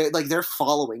voices, they're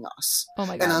following us. Oh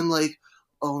my God. And I'm like,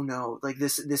 oh no, like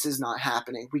this is not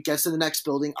happening. We get to the next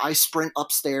building. I sprint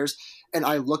upstairs and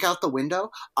I look out the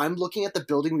window. I'm looking at the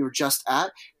building we were just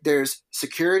at. There's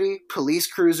security, police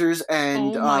cruisers,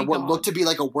 and what looked to be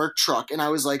like a work truck. And I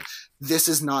was like, this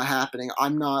is not happening.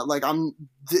 I'm not like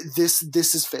this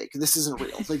is fake. This isn't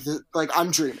real. I'm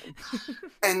dreaming.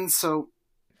 And so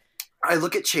I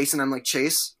look at Chase and I'm like,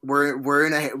 Chase, we're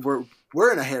in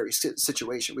a hairy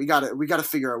situation. We gotta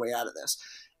figure our way out of this.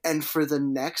 And for the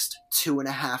next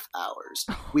 2.5 hours,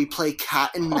 we play cat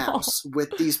and mouse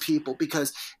with these people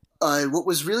because what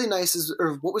was really nice is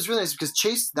because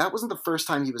Chase, that wasn't the first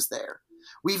time he was there.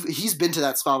 He's been to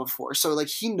that spot before, so like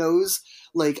he knows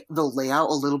like the layout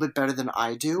a little bit better than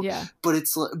I do. Yeah. But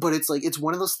it's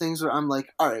one of those things where I'm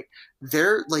like, all right,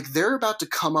 they're about to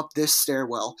come up this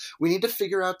stairwell. We need to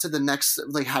figure out to the next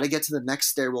how to get to the next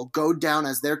stairwell. Go down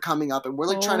as they're coming up, and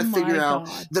we're trying to figure out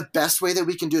the best way that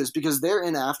we can do this because they're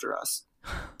in after us.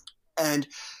 And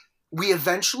we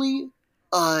eventually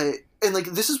and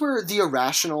this is where the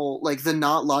irrational, the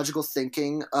not logical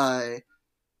thinking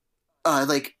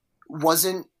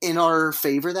wasn't in our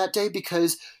favor that day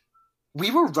because we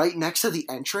were right next to the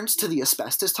entrance to the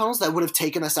asbestos tunnels that would have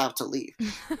taken us out to leave.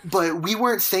 But we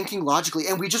weren't thinking logically,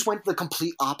 and we just went the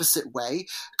complete opposite way.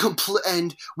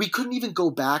 And we couldn't even go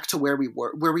back to where we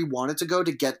wanted to go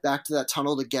to get back to that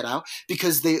tunnel to get out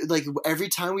because they every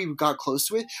time we got close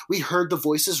to it, we heard the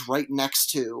voices right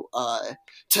next to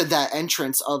that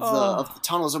entrance of the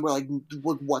tunnels, and we're like,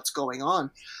 what's going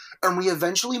on? And we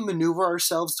eventually maneuver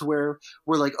ourselves to where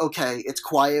we're like, okay, it's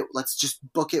quiet, let's just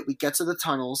book it. We get to the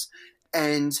tunnels,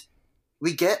 and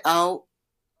we get out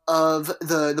of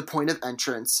the point of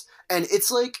entrance, and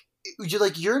it's like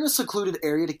you're in a secluded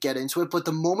area to get into it, but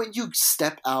the moment you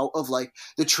step out of like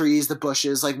the trees, the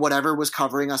bushes, like whatever was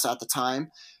covering us at the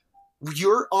time,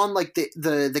 you're on like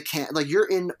the camp, like you're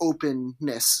in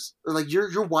openness, like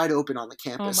you're wide open on the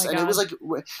campus. And it was like,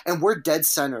 and we're dead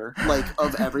center like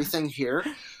of everything here.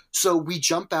 So we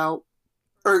jump out,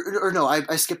 or no,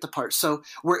 I skipped the part. So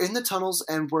we're in the tunnels,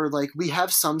 and we're like, we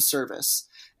have some service,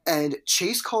 and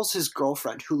Chase calls his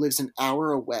girlfriend, who lives an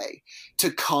hour away, to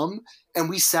come. And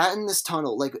we sat in this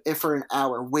tunnel like for an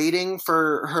hour waiting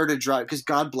for her to drive, because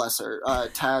God bless her,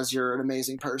 Taz, you're an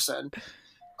amazing person.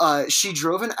 She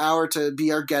drove an hour to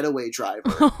be our getaway driver.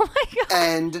 Oh my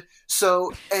God.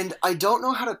 And I don't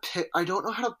know how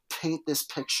to paint this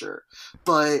picture,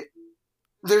 but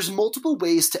there's multiple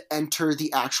ways to enter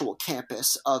the actual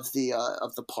campus of the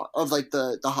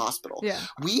hospital. Yeah.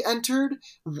 We entered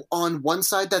on one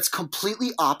side that's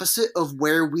completely opposite of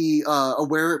where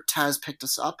where Taz picked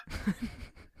us up.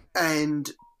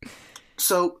 And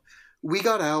so we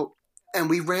got out, and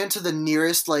we ran to the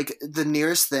nearest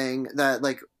thing that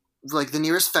like the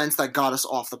nearest fence that got us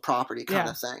off the property kind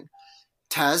of thing.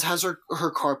 Taz has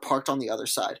her car parked on the other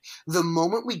side. The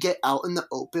moment we get out in the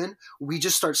open, we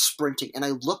just start sprinting. And I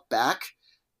look back,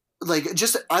 I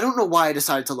don't know why I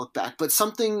decided to look back, but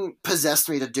something possessed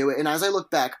me to do it. And as I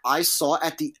look back, I saw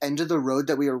at the end of the road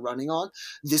that we were running on,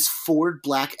 this Ford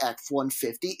Black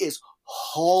F-150 is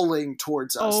hauling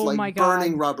towards us,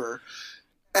 burning rubber.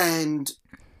 And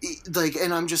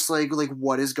and I'm just like,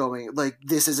 what is going, like,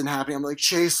 this isn't happening. I'm like,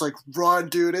 Chase, like, run,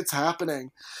 dude, it's happening.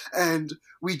 And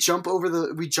we jump over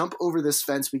this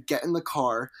fence, we get in the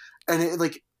car, and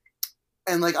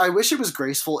I wish it was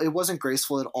graceful. It wasn't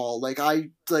graceful at all.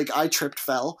 I tripped,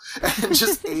 fell, and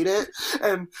just ate it.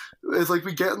 And it's like,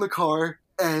 we get in the car,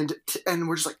 and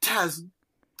we're just like, Taz,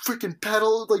 freaking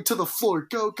pedal like to the floor,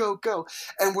 go,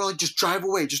 and we're like, just drive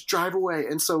away.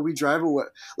 And so we drive away,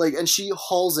 and she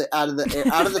hauls it out of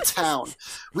the town.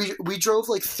 We drove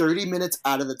like 30 minutes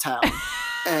out of the town,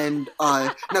 and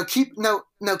now keep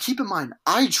in mind,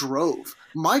 I drove.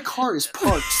 My car is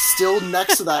parked still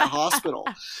next to that hospital.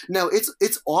 Now it's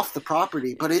off the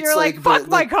property, but it's fuck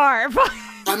my car.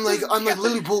 I'm like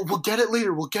Lily, we'll get it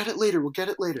later.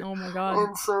 Oh my God.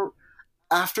 And so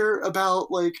after about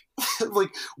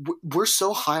we're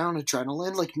so high on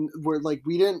adrenaline,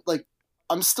 we didn't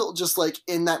I'm still just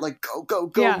in that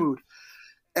go mood.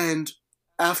 And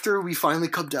after we finally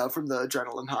come down from the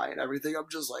adrenaline high and everything, I'm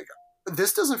just like,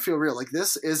 this doesn't feel real. Like,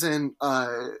 this isn't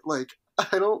I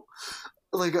don't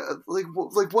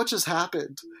what just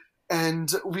happened. And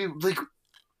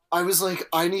I was like,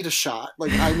 I need a shot.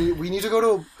 We need to go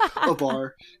to a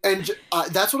bar. And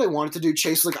that's what I wanted to do.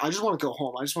 Chase was like, I just want to go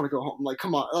home. I'm like,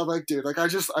 come on. I'm like, dude,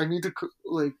 I need to,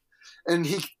 and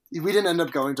we didn't end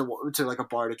up going to a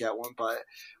bar to get one, but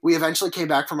we eventually came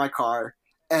back for my car,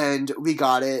 and we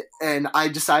got it. And I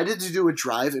decided to do a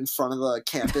drive in front of the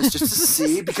campus just to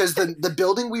see, because the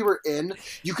building we were in,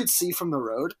 you could see from the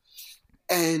road.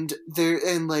 And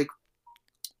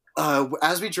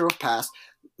as we drove past,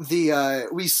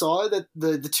 we saw that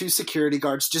the two security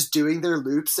guards just doing their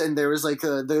loops, and there was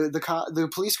the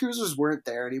police cruisers weren't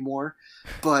there anymore,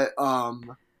 but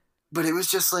it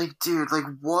was just like, dude,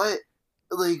 what,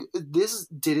 this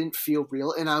didn't feel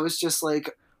real. And I was just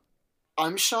like,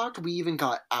 I'm shocked we even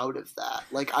got out of that.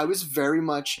 I was very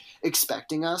much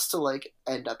expecting us to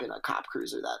end up in a cop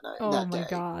cruiser that night. Oh my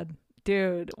God.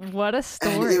 Dude, what a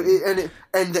story.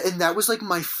 And that was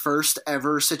my first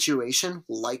ever situation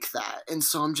like that. And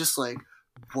so I'm just like,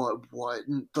 what,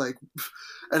 and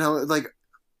I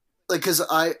because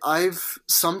I've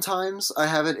sometimes I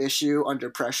have an issue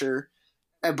under pressure,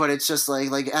 but it's just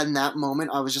like in that moment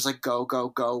I was just like, go,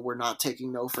 we're not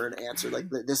taking no for an answer.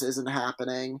 This isn't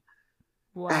happening.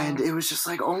 Wow. And it was just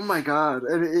like, oh my God.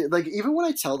 And even when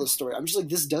I tell this story, I'm just like,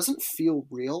 this doesn't feel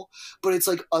real. But it's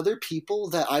other people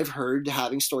that I've heard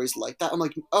having stories like that, I'm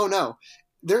like, oh no,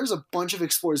 there's a bunch of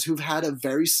explorers who've had a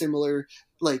very similar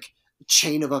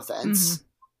chain of events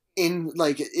in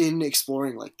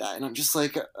exploring like that. And I'm just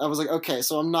like, I was like, okay,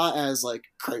 so I'm not as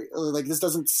crazy. This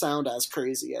doesn't sound as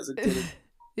crazy as it did.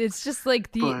 It's just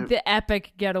the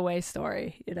epic getaway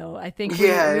story, I think.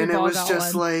 And it was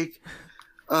just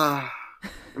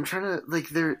I'm trying to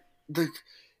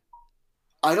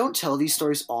I don't tell these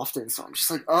stories often, so I'm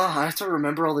just like, oh, I have to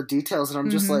remember all the details, and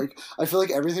I'm just Mm-hmm. like, I feel like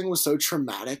everything was so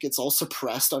traumatic, it's all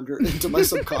suppressed into my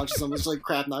subconscious. I'm just like,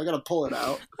 crap, now I gotta pull it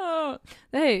out. Oh,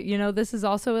 hey, this is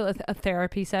also a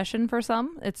therapy session for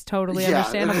some. It's totally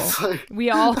Yeah, and understandable. it's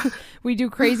like, We do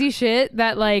crazy shit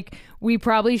that like we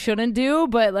probably shouldn't do,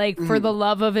 but like for the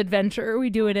love of adventure,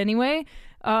 we do it anyway.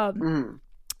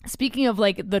 Speaking of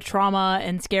like the trauma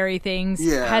and scary things,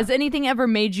 yeah, has anything ever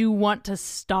made you want to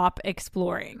stop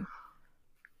exploring?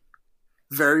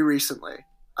 very recently.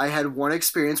 I had one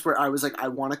experience where I was like, I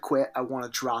want to quit, I want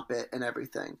to drop it, and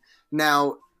everything.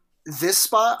 Now, this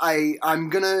spot, I'm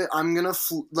gonna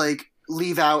like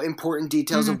leave out important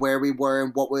details of where we were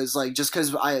and what was like, just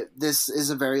because this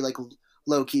is a very like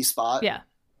low key spot. Yeah.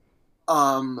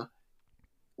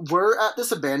 We're at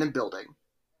this abandoned building,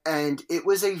 and it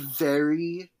was a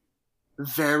very,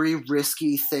 very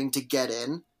risky thing to get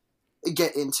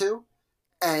into,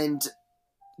 and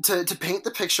to paint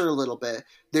the picture a little bit,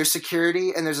 there's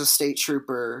security and there's a state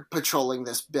trooper patrolling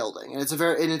this building, and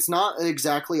it's not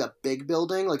exactly a big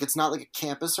building, like it's not like a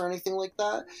campus or anything like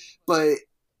that, but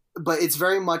it's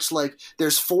very much like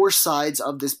there's 4 sides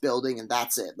of this building and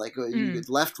that's it, like you could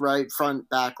left, right, front,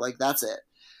 back, like that's it.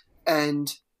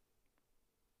 And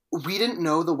we didn't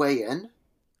know the way in,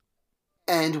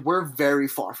 and we're very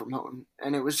far from home,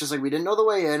 and it was just like we didn't know the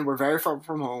way in, we're very far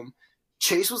from home.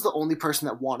 Chase was the only person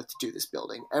that wanted to do this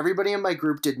building. Everybody in my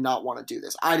group did not want to do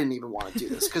this. I didn't even want to do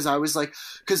this because I was like,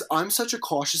 because I'm such a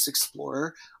cautious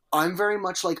explorer. I'm very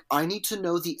much like, I need to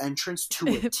know the entrance to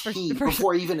a T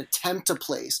before I even attempt a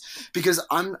place, because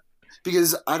I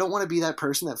don't want to be that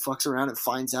person that fucks around and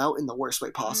finds out in the worst way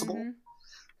possible.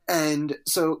 And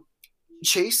so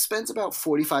Chase spends about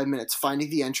 45 minutes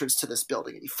finding the entrance to this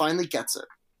building, and he finally gets it.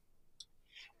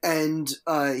 And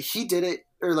he did it,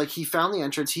 or like he found the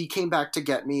entrance. He came back to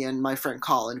get me and my friend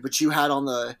Colin, which you had on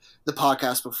the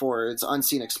podcast before. It's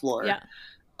Unseen Explorer.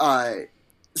 Yeah.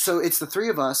 So it's the 3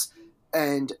 of us,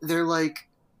 and they're like,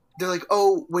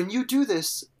 oh, when you do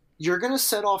this, you're gonna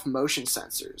set off motion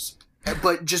sensors,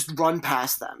 but just run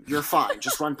past them. You're fine.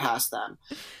 Just run past them.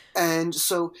 And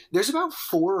so there's about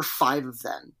 4 or 5 of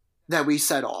them that we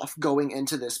set off going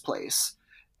into this place.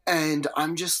 And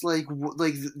I'm just like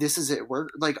this is it. We're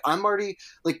like, I'm already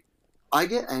like, I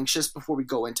get anxious before we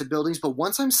go into buildings, but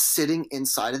once I'm sitting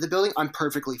inside of the building, I'm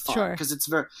perfectly fine, because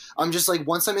I'm just like,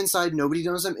 once I'm inside, nobody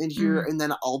knows I'm in here, and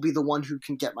then I'll be the one who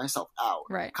can get myself out,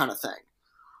 right, kind of thing.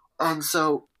 And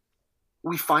so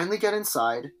we finally get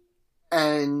inside,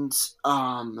 and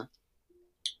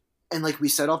like we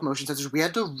set off motion sensors. We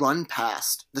had to run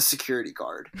past the security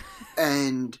guard,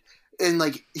 and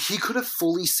like he could have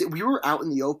fully we were out in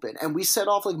the open, and we set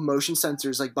off like motion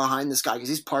sensors like behind this guy because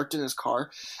he's parked in his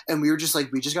car, and we were just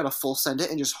like, we just gotta full send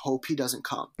it and just hope he doesn't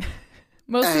come.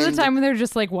 Most of the time when they're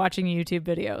just like watching YouTube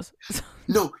videos.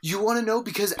 No, you want to know,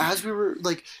 because as we were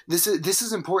like, this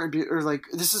is important, or like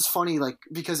this is funny, like,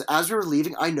 because as we were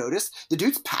leaving, I noticed the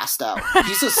dude's passed out.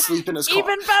 He's asleep in his car.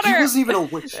 Even better. He wasn't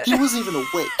even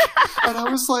awake. And I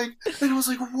was like,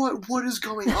 what is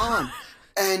going on?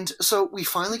 And so we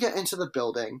finally get into the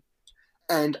building,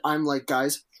 and I'm like,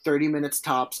 guys, 30 minutes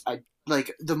tops. I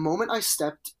like, the moment I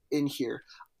stepped in here,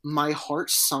 my heart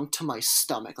sunk to my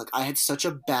stomach. Like, I had such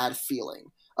a bad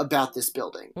feeling about this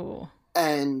building. Ooh.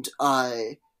 And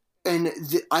I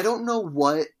don't know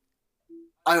what,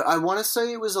 I want to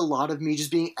say it was a lot of me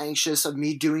just being anxious, of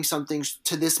me doing something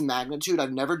to this magnitude.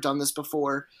 I've never done this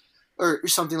before, or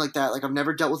something like that. Like, I've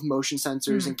never dealt with motion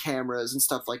sensors and cameras and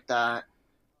stuff like that.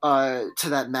 To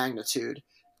that magnitude.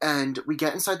 And we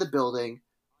get inside the building.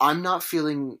 I'm not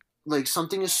feeling like,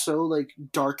 something is so like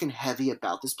dark and heavy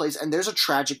about this place, and there's a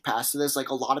tragic past to this. Like,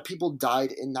 a lot of people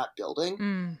died in that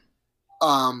building.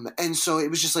 And so it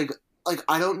was just like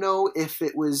I don't know if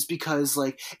it was because,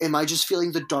 like, am I just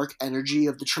feeling the dark energy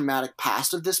of the traumatic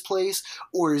past of this place,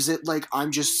 or is it like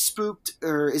I'm just spooked,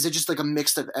 or is it just like a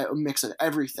mix of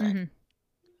everything?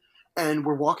 And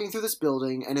we're walking through this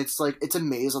building, and it's like, it's a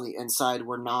maze on the inside.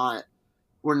 We're not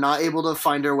able to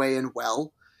find our way in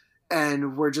well,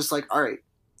 and we're just like, all right,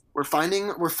 we're finding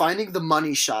the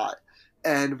money shot,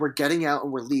 and we're getting out,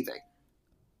 and we're leaving.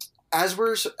 As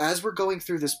we're going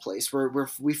through this place,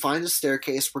 we find a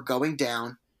staircase. We're going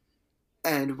down,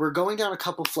 and we're going down a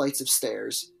couple flights of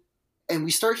stairs, and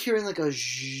we start hearing like a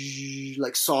zzzz,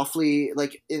 like softly,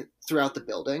 like throughout the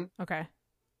building. Okay.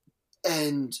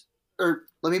 Or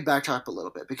let me backtrack a little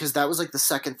bit, because that was like the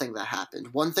second thing that happened.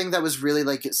 One thing that was really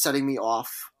like setting me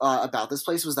off about this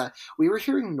place was that we were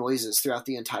hearing noises throughout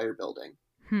the entire building,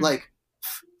 like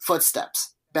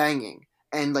footsteps, banging,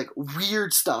 and like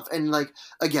weird stuff. And like,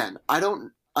 again, I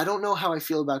don't I don't know how I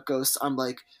feel about ghosts. I'm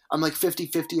like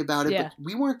 50-50 about it, Yeah. but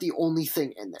we weren't the only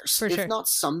thing in there. For if sure. not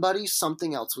somebody,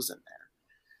 something else was in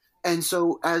there. And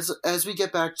so as we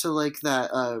get back to like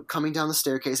that coming down the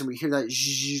staircase and we hear that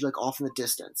zzzz, like off in the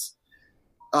distance,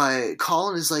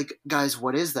 Colin is like, guys,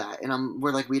 what is that? And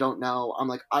we're like, we don't know. I'm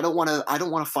like, I don't want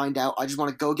to find out. I just want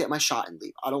to go get my shot and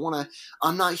leave.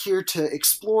 I'm not here to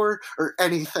explore or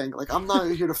anything. Like, I'm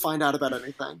not here to find out about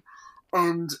anything.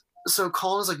 And so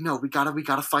Colin is like, no, we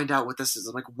gotta find out what this is.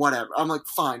 I'm like, whatever. I'm like,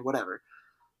 fine, whatever.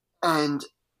 And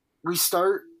we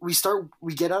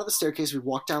get out of the staircase. We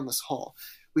walk down this hall.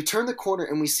 We turn the corner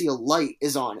and we see a light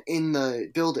is on in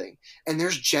the building, and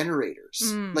there's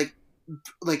generators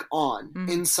like on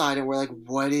inside, and we're like,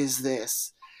 what is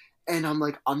this? And I'm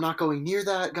like, I'm not going near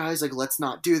that, guys. Like, let's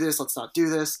not do this.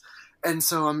 And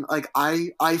so I'm like,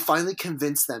 I finally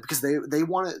convinced them, because they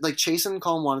wanted, like, Chase and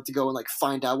Colin wanted to go and like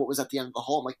find out what was at the end of the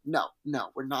hall. I'm like, no,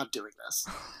 we're not doing this.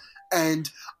 And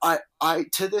I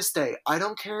to this day, I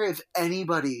don't care if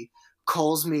anybody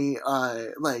calls me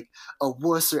like a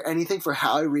wuss or anything for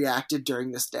how I reacted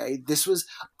during this day.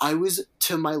 I was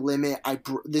to my limit.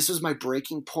 This was my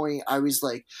breaking point. I was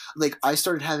like I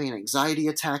started having an anxiety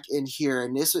attack in here,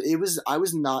 and I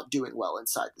was not doing well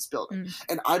inside this building.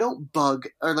 And I don't bug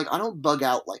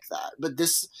out like that. But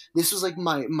this was like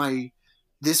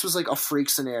this was like a freak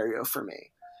scenario for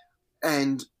me.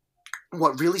 And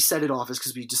what really set it off is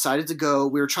because we decided to go.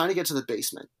 We were trying to get to the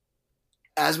basement.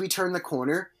 As we turned the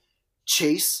corner,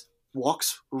 Chase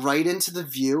walks right into the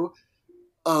view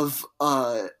of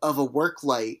a work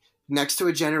light next to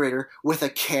a generator with a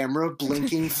camera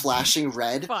blinking, flashing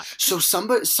red. Fuck. So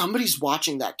somebody's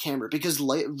watching that camera, because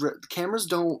cameras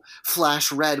don't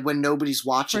flash red when nobody's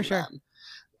watching them.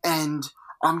 And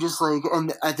I'm just like,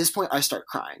 and at this point I start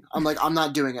crying. I'm like, I'm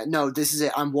not doing it. No, this is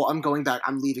it. I'm going back.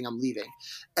 I'm leaving.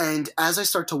 And as I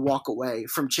start to walk away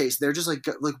from Chase, they're just like,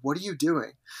 what are you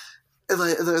doing?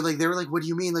 Like they were like, what do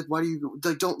you mean? Like, why do you,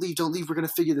 like, don't leave. We're going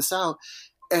to figure this out.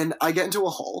 And I get into a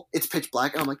hall. It's pitch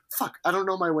black. And I'm like, fuck, I don't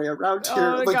know my way around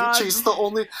here. Oh, like, God. Chase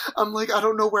I'm like, I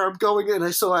don't know where I'm going.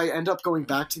 And so I end up going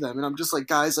back to them. And I'm just like,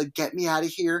 guys, like, get me out of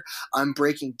here. I'm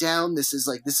breaking down. This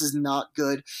is not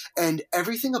good. And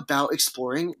everything about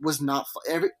exploring was not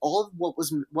fun. All of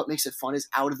what makes it fun is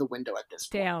out of the window at this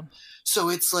point. Damn. So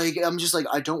it's like, I'm just like,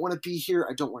 I don't want to be here.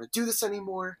 I don't want to do this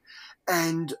anymore.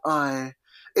 And,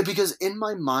 because in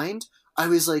my mind, I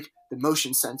was like, the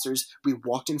motion sensors, we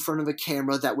walked in front of a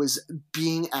camera that was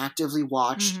being actively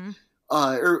watched.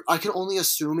 Or I can only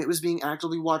assume it was being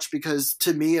actively watched, because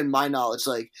to me and my knowledge,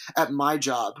 like, at my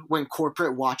job, when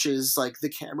corporate watches like the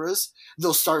cameras,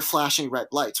 they'll start flashing red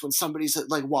lights when somebody's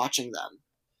like watching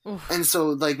them. Oof. And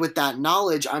so, like, with that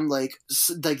knowledge, I'm like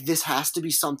this has to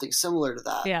be something similar to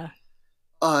that. Yeah.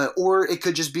 Or it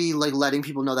could just be like letting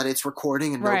people know that it's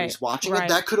recording and nobody's watching it.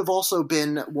 That could have also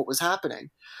been what was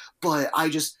happening. But I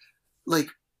just, like,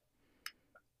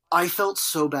 I felt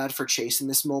so bad for Chase in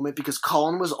this moment, because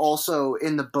Colin was also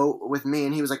in the boat with me,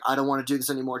 and he was like, I don't want to do this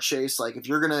anymore, Chase. Like, if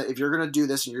you're gonna do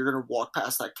this and you're gonna walk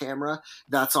past that camera,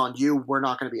 that's on you. We're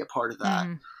not gonna be a part of that.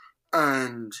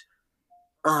 And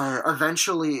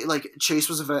eventually, like, Chase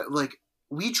was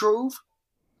we drove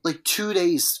like 2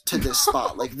 days to this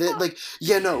spot. we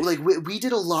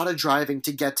did a lot of driving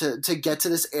to get to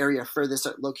this area for this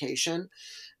location.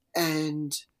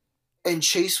 And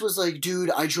Chase was like,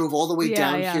 dude, I drove all the way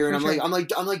down here. And I'm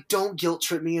like, don't guilt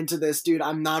trip me into this, dude.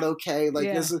 I'm not okay.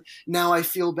 Like, this is, now I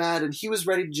feel bad. And he was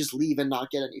ready to just leave and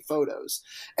not get any photos.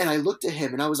 And I looked at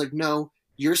him and I was like, no,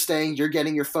 you're staying, you're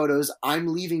getting your photos. I'm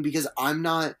leaving, because I'm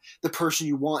not the person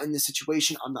you want in this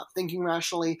situation. I'm not thinking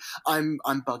rationally. I'm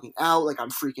bugging out. Like,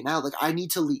 I'm freaking out. Like, I need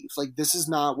to leave. Like, this is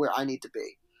not where I need to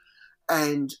be.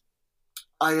 And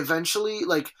I eventually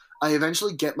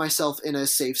get myself in a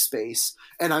safe space,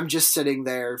 and I'm just sitting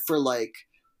there for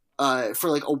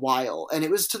a while. And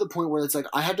it was to the point where it's like,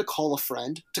 I had to call a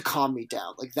friend to calm me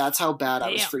down. Like, that's how bad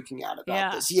I was freaking out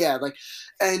about this. Yeah. Like,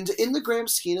 and in the grand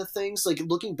scheme of things, like,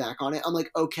 looking back on it, I'm like,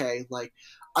 okay, like,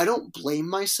 I don't blame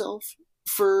myself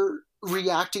for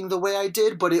reacting the way I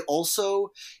did, but it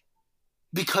also,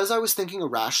 because I was thinking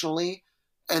irrationally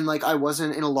and like I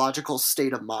wasn't in a logical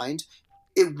state of mind,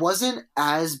 it wasn't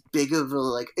as big of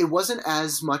it wasn't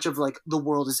as much of like the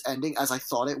world is ending as I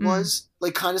thought it was,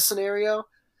 like, kind of scenario.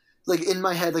 Like, in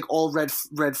my head, like, all red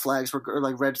flags were, or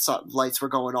like red lights were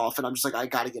going off, and I'm just like, I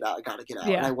gotta get out.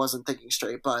 Yeah. And I wasn't thinking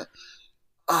straight, but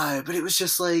it was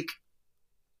just like,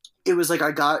 it was like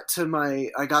I got to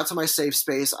my safe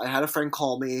space. I had a friend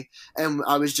call me, and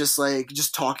I was just like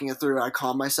just talking it through. I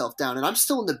calmed myself down, and I'm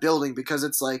still in the building because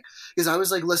it's like because I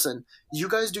was like, listen, you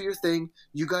guys do your thing.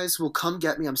 You guys will come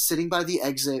get me. I'm sitting by the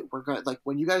exit. We're gonna like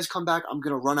when you guys come back, I'm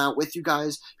gonna run out with you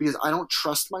guys because I don't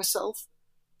trust myself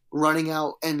running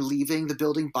out and leaving the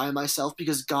building by myself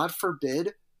because God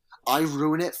forbid I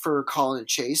ruin it for Colin and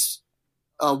Chase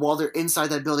while they're inside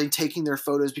that building taking their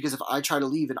photos because if I try to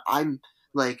leave and I'm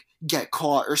like get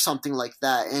caught or something like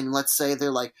that and let's say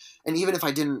they're like and even if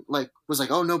I didn't like was like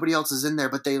oh nobody else is in there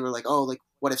but they were like oh like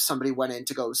what if somebody went in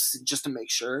to go just to make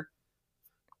sure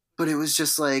but it was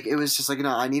just like no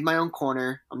I need my own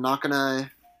corner I'm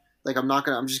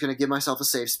just gonna give myself a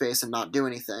safe space and not do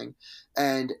anything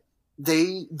and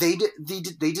they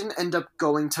didn't end up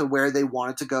going to where they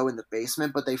wanted to go in the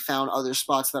basement, but they found other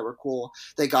spots that were cool.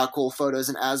 They got cool photos,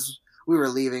 and as we were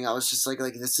leaving, I was just like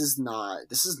this is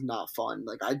not fun.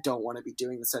 Like I don't want to be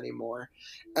doing this anymore.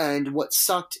 And what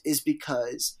sucked is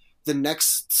because the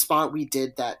next spot we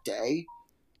did that day,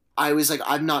 I was like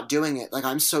I'm not doing it. Like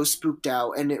I'm so spooked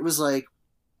out, and it was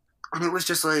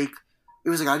just like it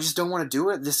was like I just don't want to do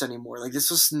it this anymore. Like this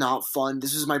was not fun.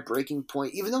 This was my breaking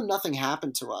point. Even though nothing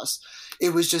happened to us,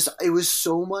 it was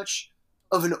so much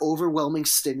of an overwhelming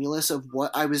stimulus of what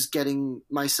I was getting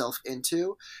myself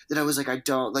into that I was like I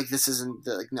don't like this isn't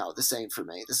the, like no this ain't for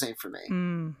me. This ain't for me.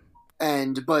 Mm.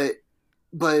 And but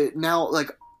now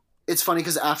like it's funny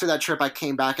because after that trip I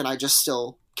came back and I just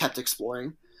still kept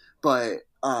exploring, but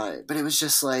it was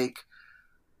just like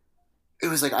it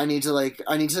was like I need to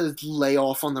lay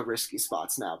off on the risky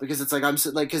spots now because it's like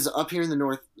because up here in the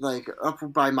north like up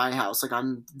by my house like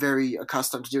I'm very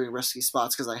accustomed to doing risky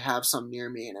spots because I have some near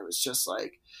me and it was just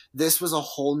like this was a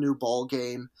whole new ball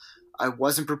game. I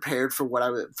wasn't prepared for what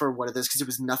it is because it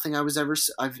was nothing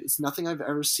it's nothing I've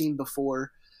ever seen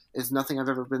before. It's nothing I've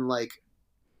ever been like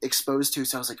exposed to.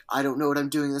 So I was like, I don't know what I'm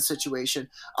doing in this situation.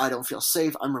 I don't feel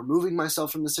safe. I'm removing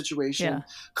myself from the situation. Yeah.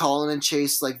 Colin and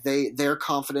Chase, like they're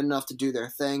confident enough to do their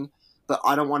thing, but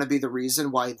I don't want to be the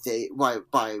reason why they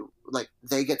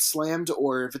get slammed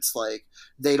or if it's like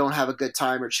they don't have a good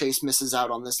time or Chase misses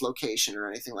out on this location or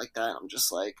anything like that. I'm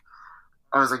just like,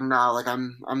 I was like, nah, like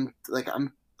I'm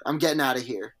getting out of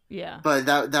here. Yeah. But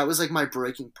that was like my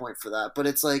breaking point for that. But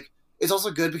it's like, it's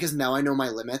also good because now I know my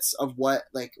limits of what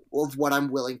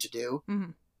I'm willing to do.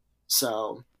 Mm-hmm.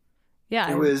 So yeah,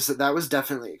 that was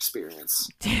definitely experience.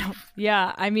 Damn.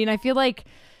 Yeah. I mean, I feel like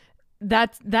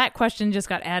that question just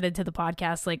got added to the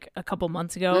podcast like a couple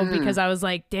months ago because I was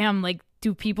like, damn, like,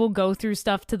 do people go through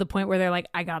stuff to the point where they're like,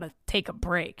 I gotta take a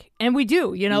break? And we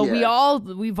do, you know, Yeah.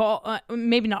 we've all,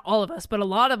 maybe not all of us, but a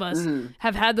lot of us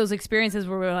have had those experiences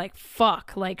where we're like,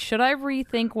 fuck, like, should I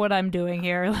rethink what I'm doing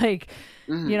here? Like,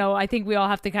 you know, I think we all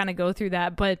have to kind of go through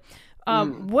that. But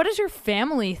what does your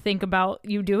family think about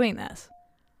you doing this?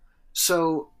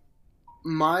 So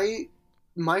my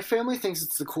family thinks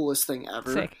it's the coolest thing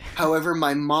ever. Sick. However,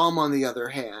 my mom, on the other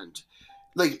hand,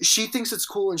 like she thinks it's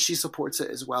cool and she supports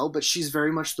it as well, but she's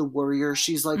very much the worrier.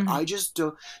 She's like, I just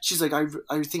don't. She's like, I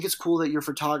think it's cool that you're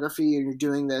photography and you're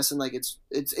doing this and like it's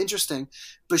interesting,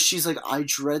 but she's like, I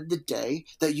dread the day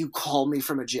that you call me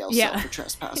from a jail cell for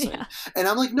trespassing, and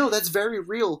I'm like, no, that's very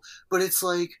real, but it's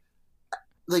like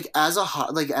as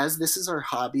as this is our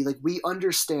hobby, like we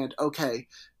understand, okay,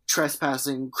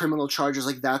 trespassing, criminal charges,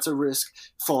 like that's a risk,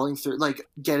 falling through, like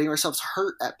getting ourselves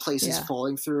hurt at places,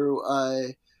 falling through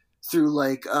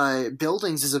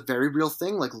buildings is a very real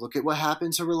thing. Like look at what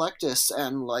happened to Relectus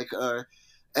and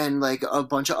a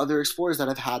bunch of other explorers that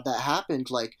have had that happen.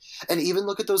 Like, and even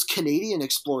look at those Canadian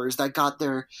explorers that got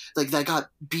that got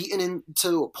beaten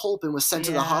into a pulp and was sent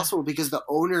to the hospital because the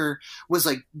owner was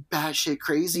like batshit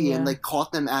crazy and like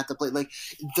caught them at the plate. Like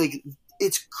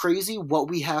it's crazy what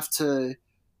we have to,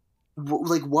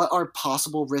 like what our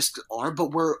possible risks are,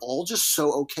 but we're all just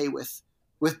so okay with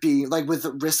being like with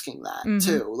risking that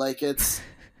too. Like it's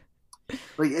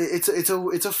like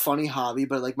it's a funny hobby,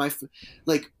 but like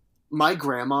my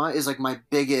grandma is like my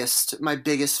biggest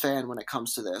fan when it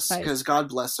comes to this because God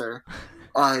bless her.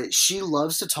 She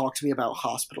loves to talk to me about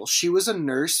hospitals. She was a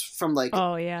nurse from the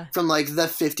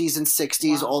 50s and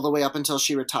 60s all the way up until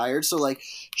she retired. So like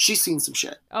she's seen some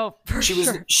shit. Oh, for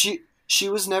sure. She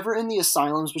was never in the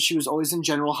asylums, but she was always in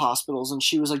general hospitals, and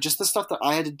she was like just the stuff that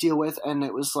I had to deal with, and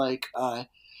it was like I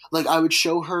would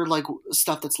show her like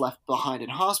stuff that's left behind in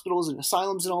hospitals and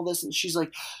asylums and all this, and she's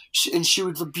like, she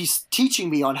would be teaching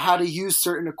me on how to use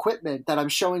certain equipment that I'm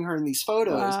showing her in these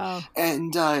photos,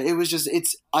 and it was just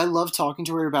I love talking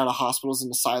to her about hospitals and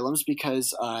asylums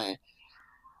because I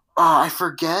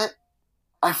forget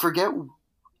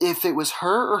if it was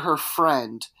her or her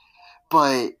friend,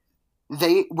 but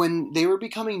when they were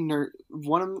becoming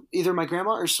one of either my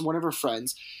grandma or one of her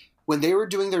friends, when they were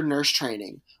doing their nurse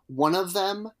training, one of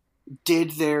them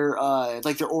did their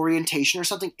like their orientation or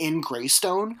something in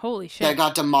Greystone. Holy shit. That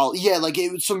got demolished. Yeah, like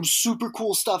it was some super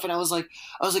cool stuff, and I was like,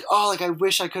 oh, like I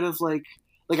wish I could have like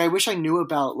I wish I knew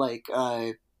about like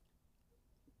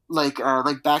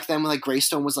back then when like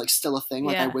Greystone was like still a thing.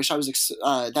 Like Yeah. I wish I was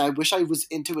that I wish I was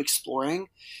into exploring,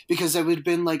 because I would have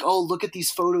been like, oh, look at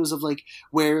these photos of like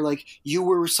where like you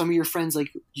were, some of your friends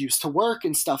like used to work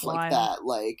and stuff like Wild. that.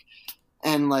 Like,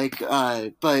 and like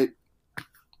but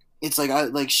it's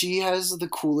like she has the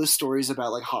coolest stories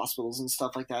about like hospitals and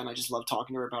stuff like that, and I just love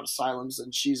talking to her about asylums,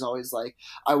 and she's always like,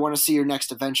 I want to see your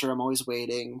next adventure, I'm always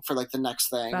waiting for like the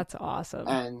next thing. That's awesome.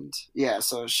 And yeah,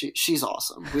 so she's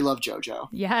awesome. We love JoJo.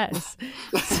 Yes.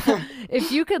 So,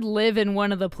 if you could live in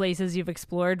one of the places you've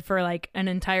explored for like an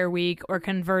entire week, or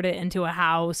convert it into a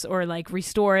house, or like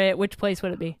restore it, which place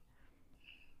would it be?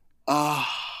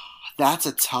 That's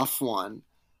a tough one,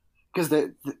 because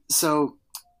so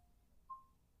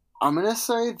I'm going to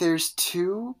say there's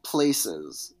two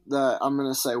places that I'm going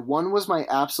to say. One was my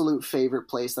absolute favorite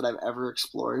place that I've ever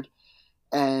explored,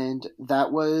 and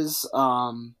that was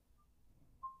an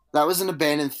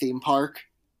abandoned theme park,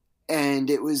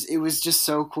 and it was just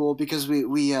so cool because we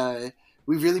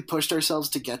really pushed ourselves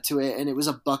to get to it, and it was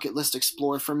a bucket list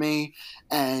explore for me.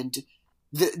 And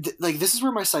like this is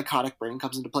where my psychotic brain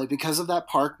comes into play. Because of that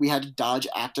park, we had to dodge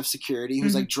active security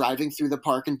who's like driving through the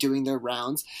park and doing their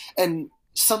rounds, and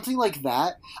something like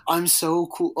that, I'm so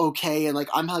cool, okay, and like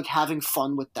I'm like having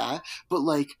fun with that. But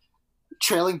like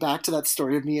trailing back to that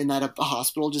story of me in that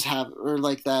hospital, just or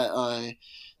like that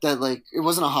like it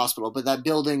wasn't a hospital, but that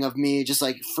building of me just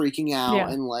like freaking out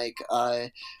and like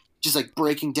just like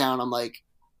breaking down. I'm like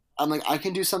I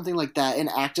can do something like that and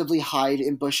actively hide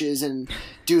in bushes and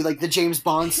do like the James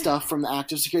Bond stuff from the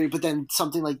active security, but then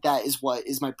something like that is what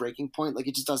is my breaking point. Like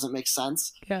it just doesn't make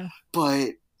sense. Yeah.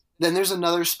 But then there's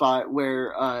another spot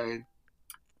where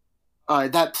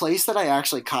that place that I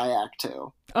actually kayak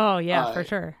to. Oh yeah, for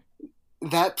sure.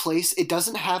 That place, it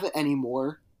doesn't have it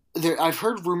anymore. I've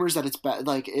heard rumors that it's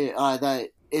that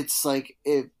it's like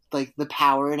like the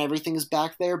power and everything is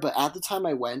back there. But at the time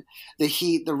I went, the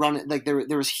heat, the run, like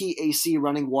there was heat, AC,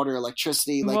 running water,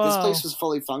 electricity. Like this place was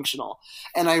fully functional.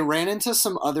 And I ran into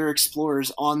some other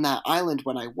explorers on that island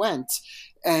when I went,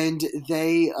 and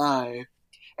they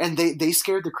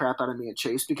scared the crap out of me at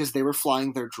Chase because they were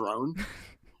flying their drone.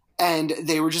 And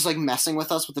they were just like messing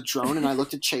with us with the drone, and I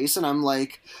looked at Chase, and I'm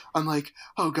like,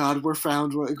 oh god, we're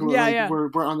found.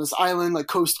 We're on this island. Like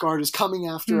Coast Guard is coming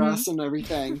after us and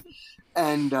everything.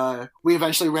 And we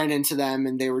eventually ran into them,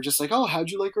 and they were just like, oh,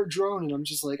 how'd you like our drone? And I'm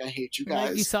just like, I hate you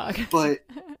guys. You suck. But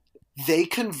they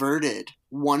converted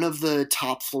one of the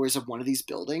top floors of one of these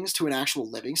buildings to an actual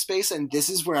living space, and this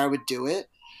is where I would do it.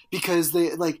 Because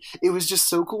they like it was just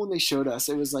so cool when they showed us.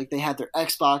 It was like they had their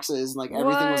Xboxes and like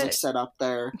everything was like set up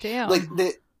there. Damn. Like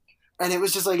and it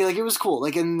was just like it was cool.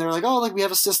 Like, and they're like, oh, like we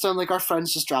have a system. Like our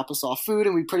friends just drop us off food,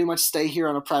 and we pretty much stay here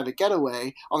on a private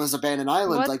getaway on this abandoned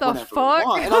island, like whenever we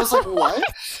want. And I was like, what?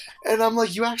 And I'm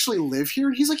like, you actually live here?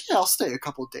 And he's like, yeah, I'll stay a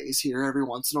couple days here every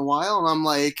once in a while. And I'm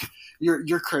like,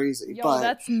 you're crazy. Yo, but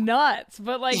that's nuts.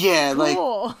 But like, yeah,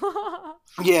 cool.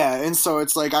 Like, yeah, and so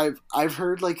it's like I've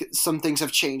heard like some things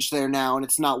have changed there now, and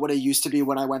it's not what it used to be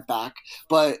when I went back.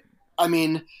 But I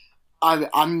mean,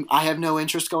 I have no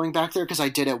interest going back there because I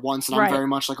did it once, and I'm very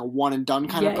much like a one and done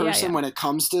kind of person when it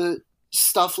comes to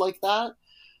stuff like that.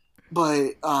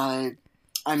 But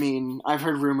I mean, I've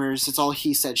heard rumors. It's all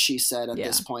he said, she said at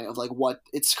this point of like what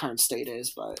its current state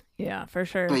is. But yeah, for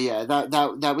sure. But yeah,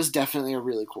 that was definitely a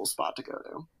really cool spot to go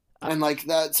to. And like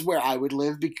that's where I would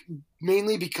live,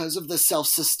 mainly because of the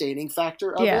self-sustaining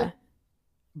factor of it.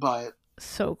 But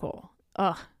so cool.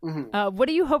 What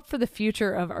do you hope for the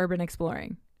future of urban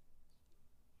exploring?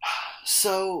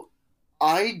 So,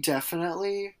 I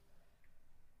definitely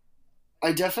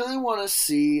want to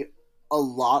see a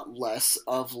lot less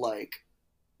of like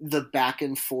the back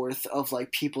and forth of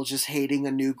like people just hating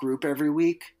a new group every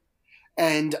week.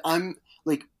 And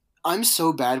I'm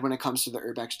so bad when it comes to the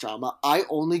Urbex drama. I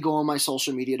only go on my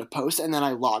social media to post, and then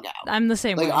I log out. I'm the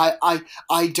same way.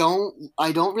 I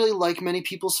don't really like many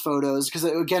people's photos because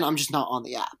again, I'm just not on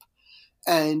the app.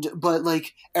 But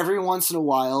like every once in a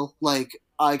while, like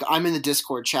I'm in the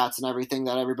Discord chats and everything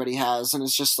that everybody has, and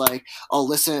it's just like I'll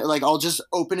listen, like I'll just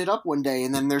open it up one day,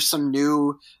 and then there's some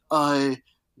new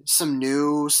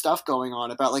stuff going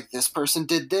on about like this person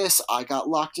did this, I got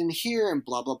locked in here, and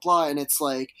blah blah blah, and it's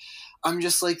like I'm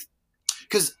just like,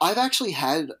 because I've actually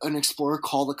had an explorer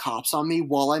call the cops on me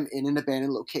while I'm in an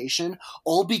abandoned location,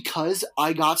 all because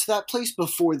I got to that place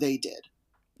before they did.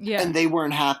 Yeah. And they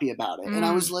weren't happy about it. And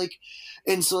I was like,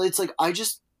 and so it's like, I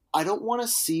don't want to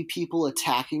see people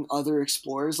attacking other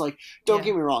explorers. Like, don't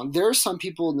get me wrong. There are some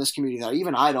people in this community that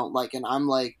even I don't like, and I'm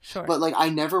like, but like, I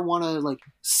never want to like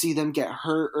see them get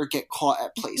hurt or get caught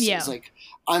at places. Yeah. Like,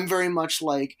 I'm very much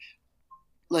like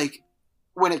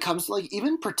when it comes to like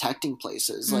even protecting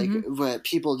places, like what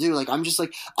people do, like I'm just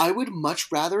like, I would much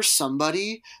rather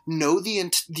somebody know the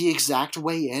exact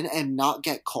way in and not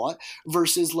get caught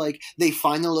versus like they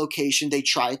find the location, they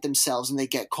try it themselves and they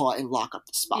get caught and lock up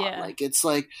the spot. Yeah. Like it's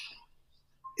like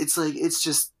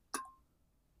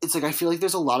I feel like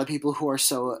there's a lot of people who are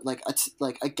so like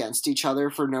against each other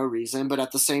for no reason, but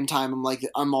at the same time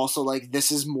I'm also like, this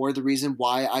is more the reason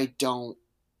why I don't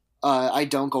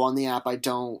go on the app. I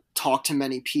don't talk to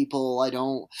many people.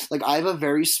 I have a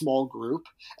very small group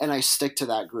and I stick to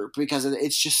that group because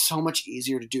it's just so much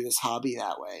easier to do this hobby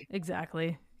that way.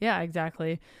 Exactly. Yeah,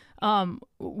 exactly.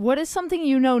 What is something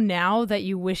you know now that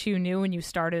you wish you knew when you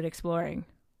started exploring?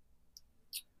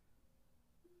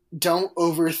 Don't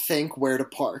overthink where to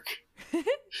park.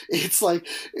 It's like,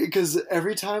 because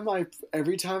every time I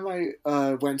went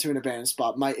to an abandoned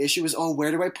spot, my issue was, oh,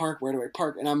 where do I park?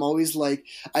 And I'm always like,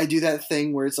 I do that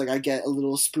thing where it's like I get a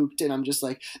little spooked and I'm just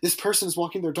like, this person is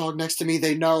walking their dog next to me,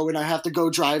 they know, and I have to go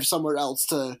drive somewhere else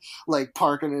to like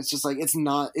park, and it's just like it's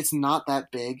not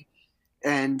that big.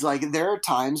 And like there are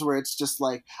times where it's just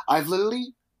like I've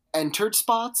literally entered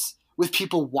spots with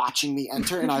people watching me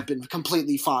enter and I've been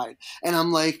completely fine. And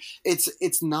I'm like,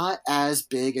 it's not as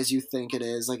big as you think it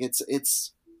is. Like it's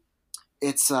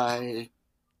okay.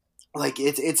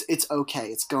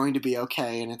 It's going to be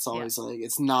okay. And it's always like,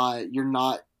 it's not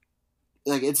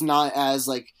as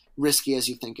like risky as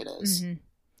you think it is.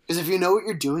 Because if you know what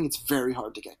you're doing, it's very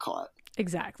hard to get caught.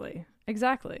 Exactly.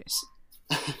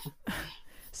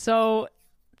 So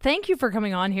thank you for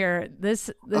coming on here. This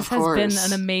has been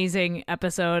an amazing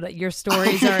episode. Your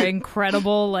stories are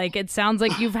incredible. Like, it sounds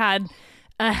like you've had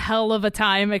a hell of a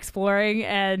time exploring,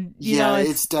 and you know,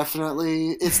 it's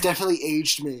definitely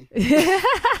aged me.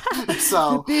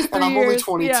 So, and I'm only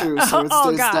 22, so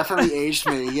it's definitely aged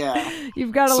me. Yeah,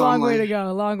 you've got a long way to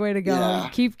go. Yeah.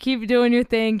 Keep doing your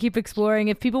thing. Keep exploring.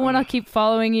 If people want to keep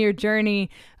following your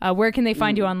journey, where can they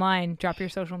find you online? Drop your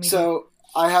social media. So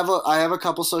I have a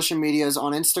couple social medias.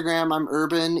 On Instagram, I'm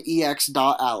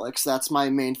UrbanexAlex. That's my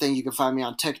main thing. You can find me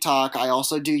on TikTok. I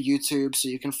also do YouTube, so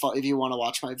you can if you want to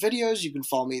watch my videos, you can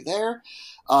follow me there.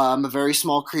 I'm a very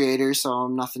small creator, so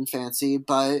I'm nothing fancy.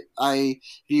 But if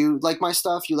you like my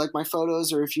stuff, you like my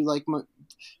photos, or if you like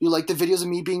the videos of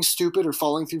me being stupid or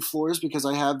falling through floors, because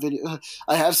I have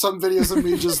some videos of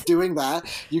me just doing that.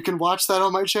 You can watch that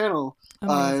on my channel.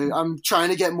 I'm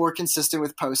trying to get more consistent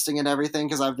with posting and everything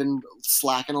because I've been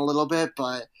slacking a little bit,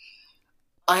 but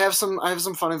I have some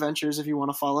fun adventures. If you want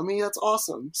to follow me, that's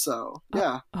awesome. So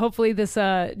yeah. Hopefully this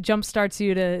jump starts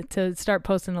you to start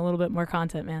posting a little bit more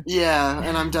content, man. Yeah,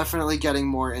 and I'm definitely getting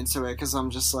more into it because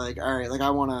I'm just like, all right, like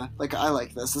I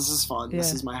like this. This is fun. Yeah.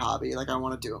 This is my hobby. Like I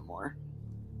want to do it more.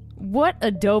 What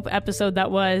a dope episode that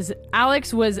was.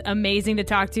 Alex was amazing to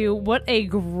talk to. What a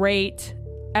great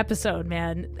episode,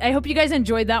 man. I hope you guys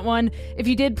enjoyed that one. If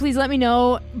you did, please let me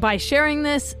know by sharing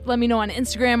this. Let me know on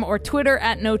Instagram or Twitter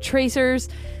 @NoTracers.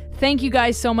 Thank you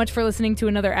guys so much for listening to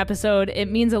another episode.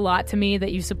 It means a lot to me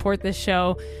that you support this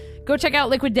show. Go check out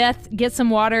Liquid Death, get some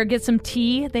water, get some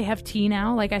tea. They have tea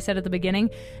now, like I said at the beginning.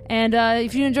 And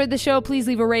if you enjoyed the show, please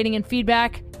leave a rating and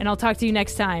feedback, and I'll talk to you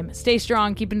next time. Stay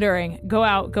strong, keep enduring, go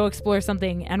out, go explore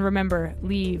something, and remember,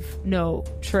 leave no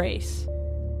trace.